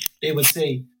time, they would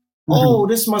say, oh,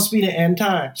 this must be the end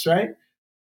times, right?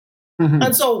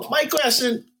 And so my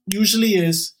question usually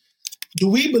is, do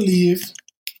we believe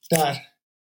that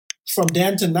from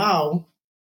then to now,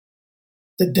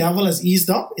 the devil has eased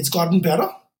up? It's gotten better?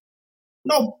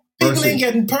 No, people ain't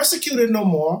getting persecuted no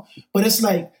more, but it's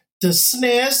like the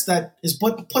snares that is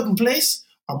put in place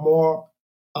are more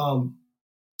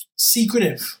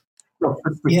secretive.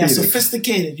 Yeah,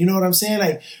 sophisticated. You know what I'm saying?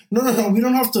 Like, no, we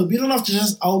don't have to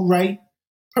just outright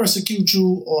persecute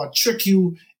you or trick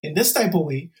you in this type of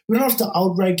way. We don't have to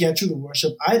outright get you to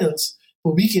worship idols,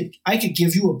 but I could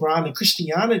give you a brand of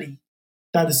Christianity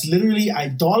that is literally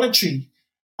idolatry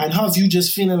and have you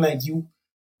just feeling like you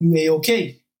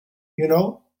A-okay, you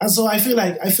know? And so I feel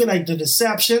like the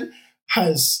deception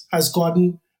has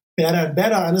gotten better and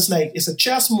better, and it's like it's a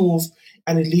chess move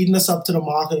and it's leading us up to the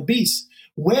mark of the beast,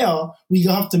 where we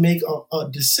have to make a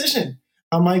decision.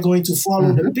 Am I going to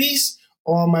follow the beast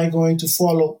or am I going to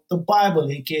follow the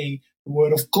Bible, aka the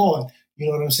word of God? You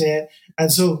know what I'm saying?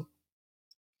 And so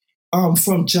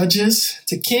from judges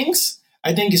to kings,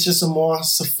 I think it's just a more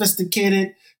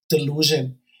sophisticated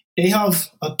delusion. They have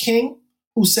a king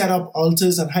who set up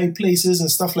altars and high places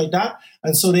and stuff like that.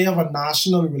 And so they have a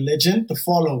national religion to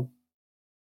follow.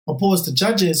 Opposed to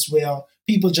judges where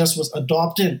people just was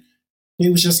adopting. They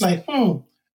was just like,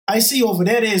 I see over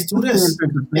there, they do this.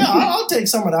 Yeah, I'll take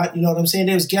some of that. You know what I'm saying?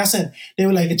 They was guessing. They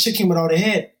were like a chicken without a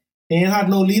head. They ain't had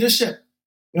no leadership.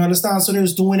 You understand? So they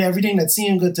was doing everything that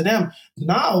seemed good to them.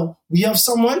 Now we have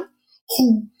someone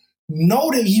who know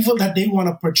the evil that they want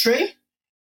to portray,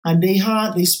 and they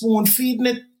spoon feeding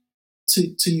it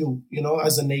to you, you know,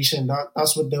 as a nation.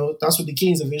 That's what the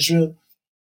kings of Israel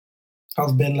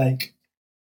have been like.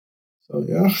 So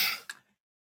yeah,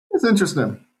 it's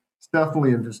interesting. It's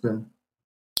definitely interesting.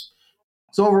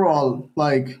 So overall,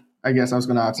 like, I guess I was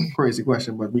going to ask a crazy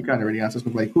question, but we kind of already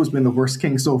answered. Like, who's been the worst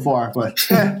king so far? But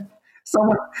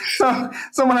someone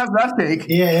has that take.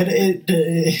 Yeah,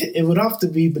 it would have to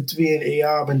be between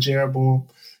Ahab and Jeroboam.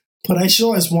 But I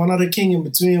sure it's one other king in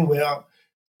between where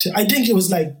I think it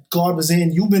was like God was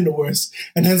saying, you've been the worst.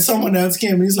 And then someone else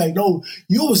came and he's like, no,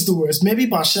 you was the worst. Maybe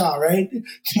Baasha, right?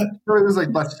 So it was like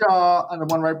Baasha and the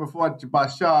one right before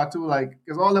Baasha too, like,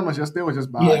 because all of them was just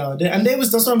bad. Yeah,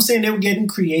 that's what I'm saying. They were getting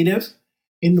creative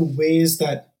in the ways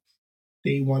that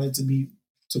they wanted to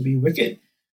be wicked.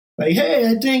 Like, hey,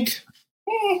 I think,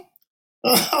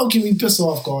 how can we piss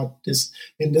off God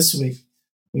in this way?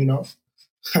 You know?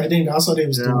 I think that's what they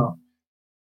was doing.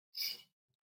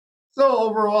 So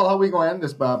overall, how we gonna end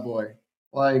this bad boy?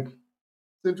 Like,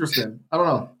 it's interesting. I don't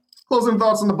know. Closing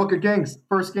thoughts on the Book of Kings,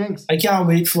 First Kings. I can't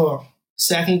wait for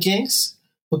Second Kings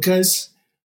because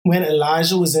when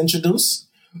Elijah was introduced,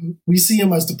 we see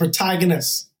him as the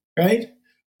protagonist, right?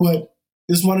 But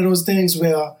it's one of those things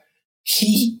where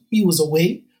he was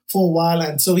away for a while,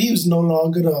 and so he was no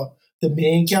longer the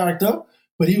main character,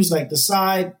 but he was like the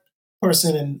side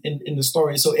person in the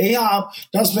story. So Ahab,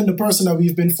 that's been the person that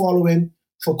we've been following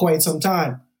for quite some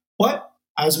time. But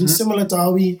as we similar to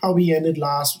how we ended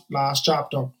last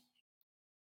chapter,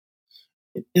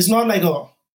 it's not like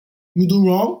you do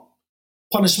wrong,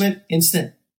 punishment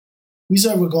instant. We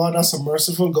serve a God that's a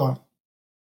merciful God.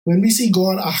 When we see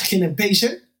God acting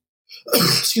impatient,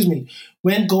 excuse me,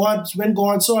 when God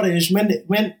saw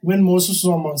when Moses was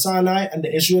on Mount Sinai and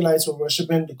the Israelites were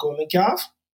worshiping the golden calf,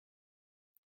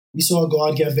 we saw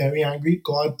God get very angry.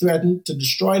 God threatened to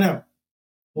destroy them.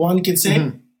 One could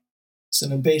say it's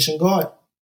an impatient God,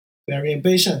 very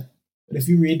impatient. But if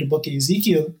you read the book of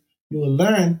Ezekiel, you will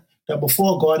learn that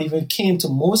before God even came to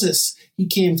Moses, he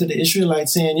came to the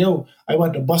Israelites saying, yo, I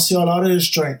want to bust y'all out of this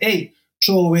joint. Hey,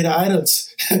 throw away the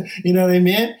idols. You know what I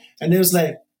mean? And it was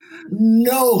like,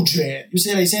 no, Dre. You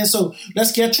see what I'm saying? So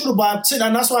let's get through the Bible.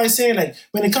 And that's why I'm saying, like,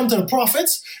 when it comes to the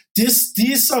prophets,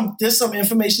 there's some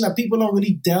information that people don't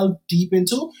really delve deep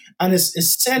into, and it's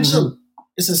essential.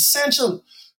 It's essential.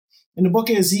 In the book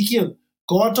of Ezekiel,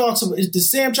 God talks about, it's the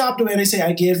same chapter where they say,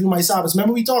 I gave you my Sabbaths.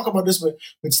 Remember we talk about this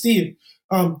with Steve.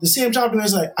 The same chapter where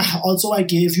it's like, also I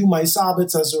gave you my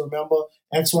Sabbaths as you remember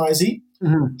XYZ.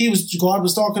 God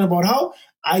was talking about how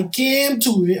I came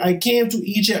to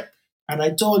Egypt and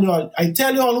I tell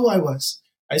y'all who I was.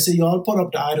 I said, y'all put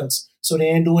up the idols. So they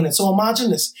ain't doing it. So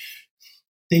imagine this.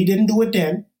 They didn't do it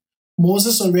then.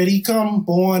 Moses already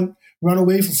born, run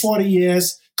away for 40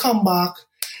 years, come back,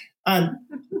 and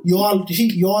y'all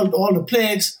all the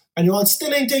plagues, and y'all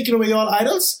still ain't taking away y'all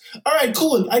idols? All right,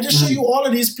 cool. I just show you all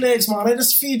of these plagues, man. I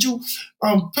just feed you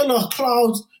pillar of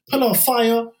clouds, pillar of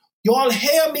fire. Y'all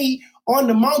hear me on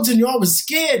the mountain. Y'all was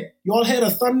scared. Y'all heard the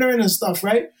thundering and stuff,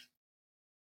 right?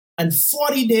 And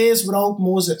 40 days without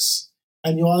Moses.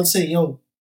 And y'all say, yo,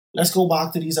 let's go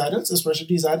back to these idols, let's worship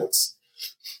these idols.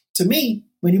 To me,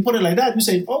 when you put it like that, you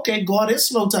say, okay, God is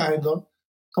slow to anger,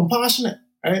 compassionate,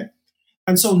 right?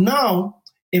 And so now,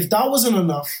 if that wasn't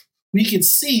enough, we could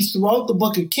see throughout the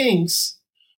book of Kings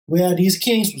where these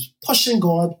kings was pushing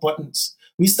God buttons.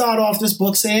 We start off this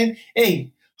book saying,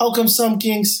 hey, how come some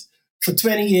kings for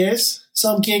 20 years,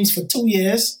 some kings for 2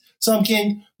 years,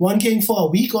 one king for a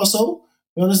week or so?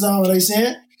 You understand what I'm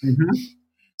saying?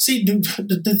 See,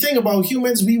 the thing about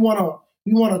humans, we want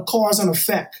a cause and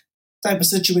effect type of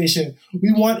situation.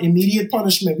 We want immediate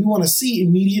punishment. We want to see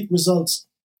immediate results.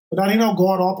 But that ain't how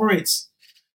God operates.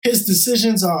 His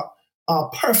decisions are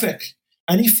perfect.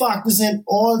 And he factors in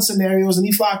all scenarios and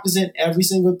he factors in every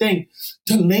single thing.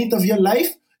 The length of your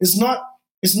life is not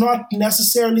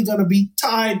necessarily going to be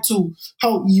tied to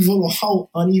how evil or how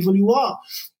uneven you are.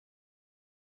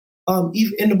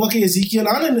 In the book of Ezekiel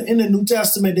and in the New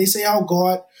Testament, they say how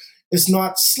God is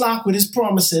not slack with his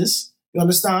promises. You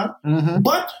understand?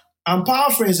 But I'm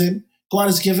paraphrasing. God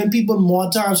has given people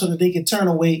more time so that they can turn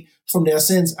away from their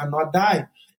sins and not die.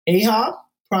 Ahab,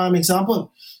 prime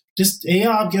example. Just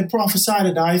Ahab get prophesied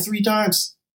to die 3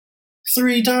 times.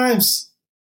 3 times.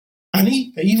 And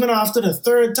even after the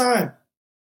 3rd time,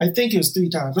 I think it was 3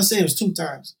 times. Let's say it was 2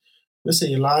 times. Let's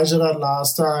say Elijah that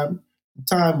last time. The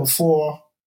time before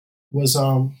was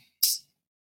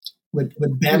with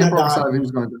Ben-Hadad. He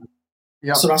was going to do it.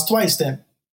 Yep. So that's twice then.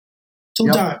 2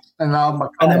 times. And now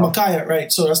Micaiah. And then Micaiah,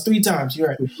 right. So that's 3 times. You're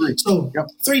right. 3. So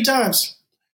 3 times.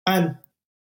 And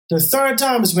the 3rd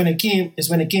time is when it came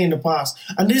to pass.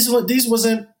 And these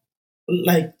wasn't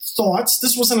like thoughts.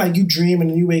 This wasn't like you dream and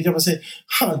then you wake up and say,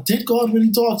 did God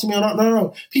really talk to me or not?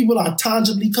 No. People are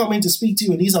tangibly coming to speak to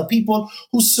you. And these are people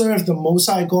who serve the Most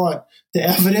High God. The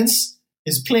evidence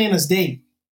is plain as day,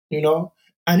 you know?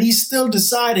 And he still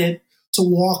decided to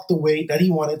walk the way that he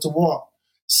wanted to walk.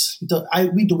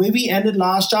 The way we ended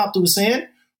last chapter was saying,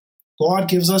 God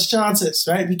gives us chances,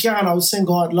 right? We can't out-sin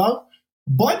God love,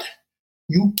 but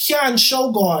you can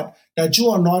show God that you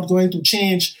are not going to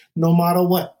change no matter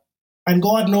what. And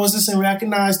God knows this and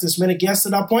recognizes this. When it gets to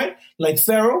that point, like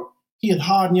Pharaoh, he'll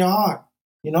harden your heart,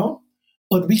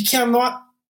 But we cannot,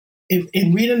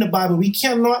 in reading the Bible, we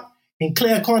cannot in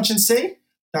clear conscience say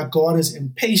that God is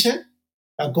impatient,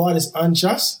 that God is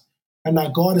unjust, and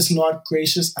that God is not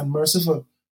gracious and merciful,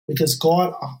 because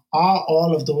God are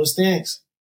all of those things.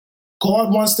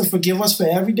 God wants to forgive us for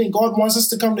everything. God wants us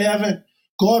to come to heaven.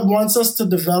 God wants us to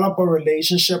develop a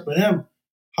relationship with him.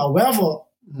 However,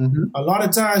 a lot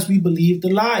of times we believe the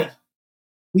lie.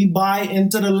 We buy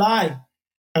into the lie.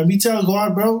 And we tell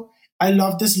God, bro, I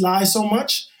love this lie so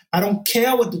much, I don't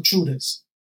care what the truth is.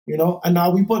 And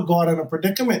now we put God in a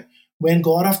predicament when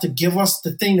God have to give us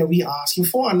the thing that we asking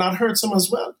for, and that hurts him as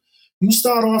well. You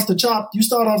start off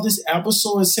this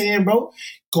episode saying, bro,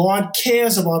 God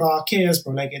cares about our cares,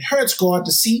 bro. Like, it hurts God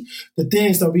to see the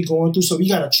things that we're going through. So we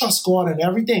got to trust God in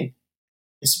everything,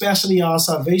 especially our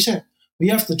salvation. We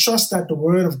have to trust that the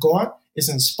word of God is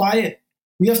inspired.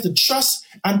 We have to trust.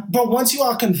 But once you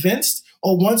are convinced,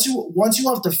 or once you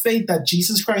have the faith that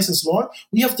Jesus Christ is Lord,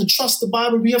 we have to trust the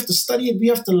Bible. We have to study it. We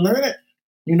have to learn it,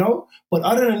 But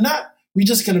other than that, we're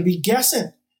just going to be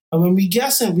guessing. And when we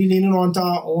guessing, we leaning on to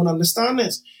our own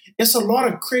understandings. It's a lot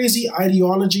of crazy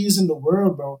ideologies in the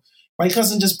world, bro. My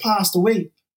cousin just passed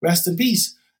away. Rest in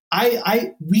peace.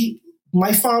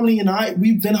 My family and I,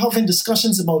 we've been having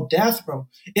discussions about death, bro.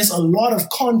 It's a lot of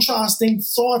contrasting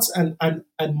thoughts and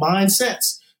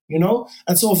mindsets,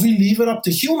 And so if we leave it up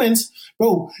to humans,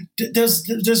 bro,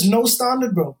 there's no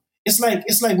standard, bro. It's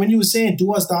like when you were saying,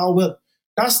 "Do as thou wilt."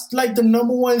 That's like the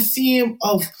number one theme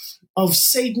of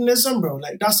Satanism, bro.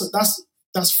 Like that's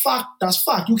fact. That's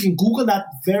fact. You can Google that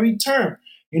very term,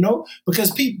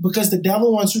 because the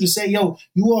devil wants you to say, yo,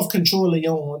 you have control of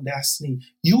your own destiny.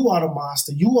 You are the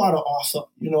master. You are the author.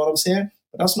 You know what I'm saying?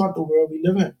 But that's not the world we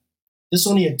live in. It's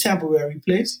only a temporary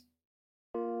place.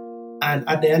 And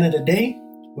at the end of the day,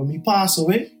 when we pass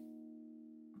away,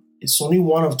 it's only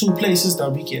one of two places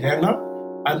that we can end up.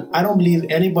 And I don't believe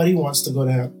anybody wants to go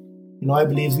to heaven. I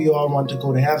believe we all want to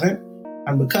go to heaven.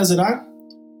 And because of that,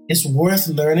 it's worth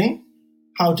learning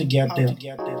how to get there.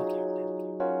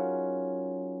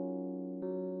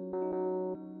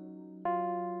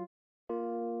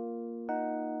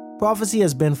 Prophecy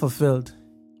has been fulfilled.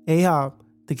 Ahab,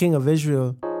 the king of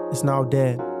Israel, is now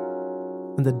dead,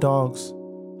 and the dogs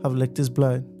have licked his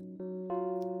blood.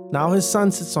 Now his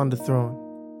son sits on the throne,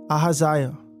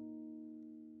 Ahaziah.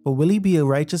 But will he be a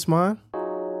righteous man,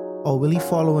 or will he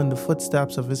follow in the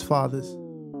footsteps of his fathers?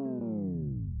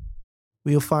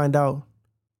 We'll find out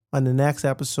on the next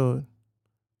episode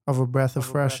of A Breath of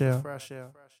Fresh Air.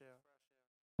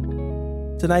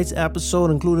 Tonight's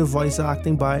episode included voice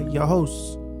acting by your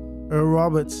hosts, Earl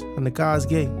Roberts and the Cars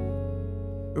Gay.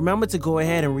 Remember to go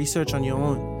ahead and research on your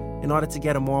own in order to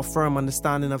get a more firm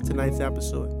understanding of tonight's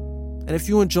episode. And if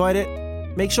you enjoyed it,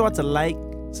 make sure to like,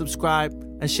 subscribe,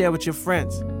 and share with your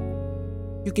friends.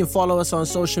 You can follow us on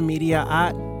social media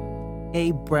at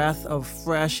A Breath of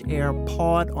Fresh Air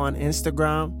Pod on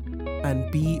Instagram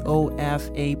and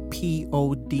BOFAPOD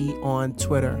on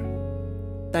Twitter.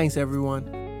 Thanks, everyone,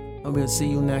 and we'll see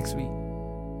you next week.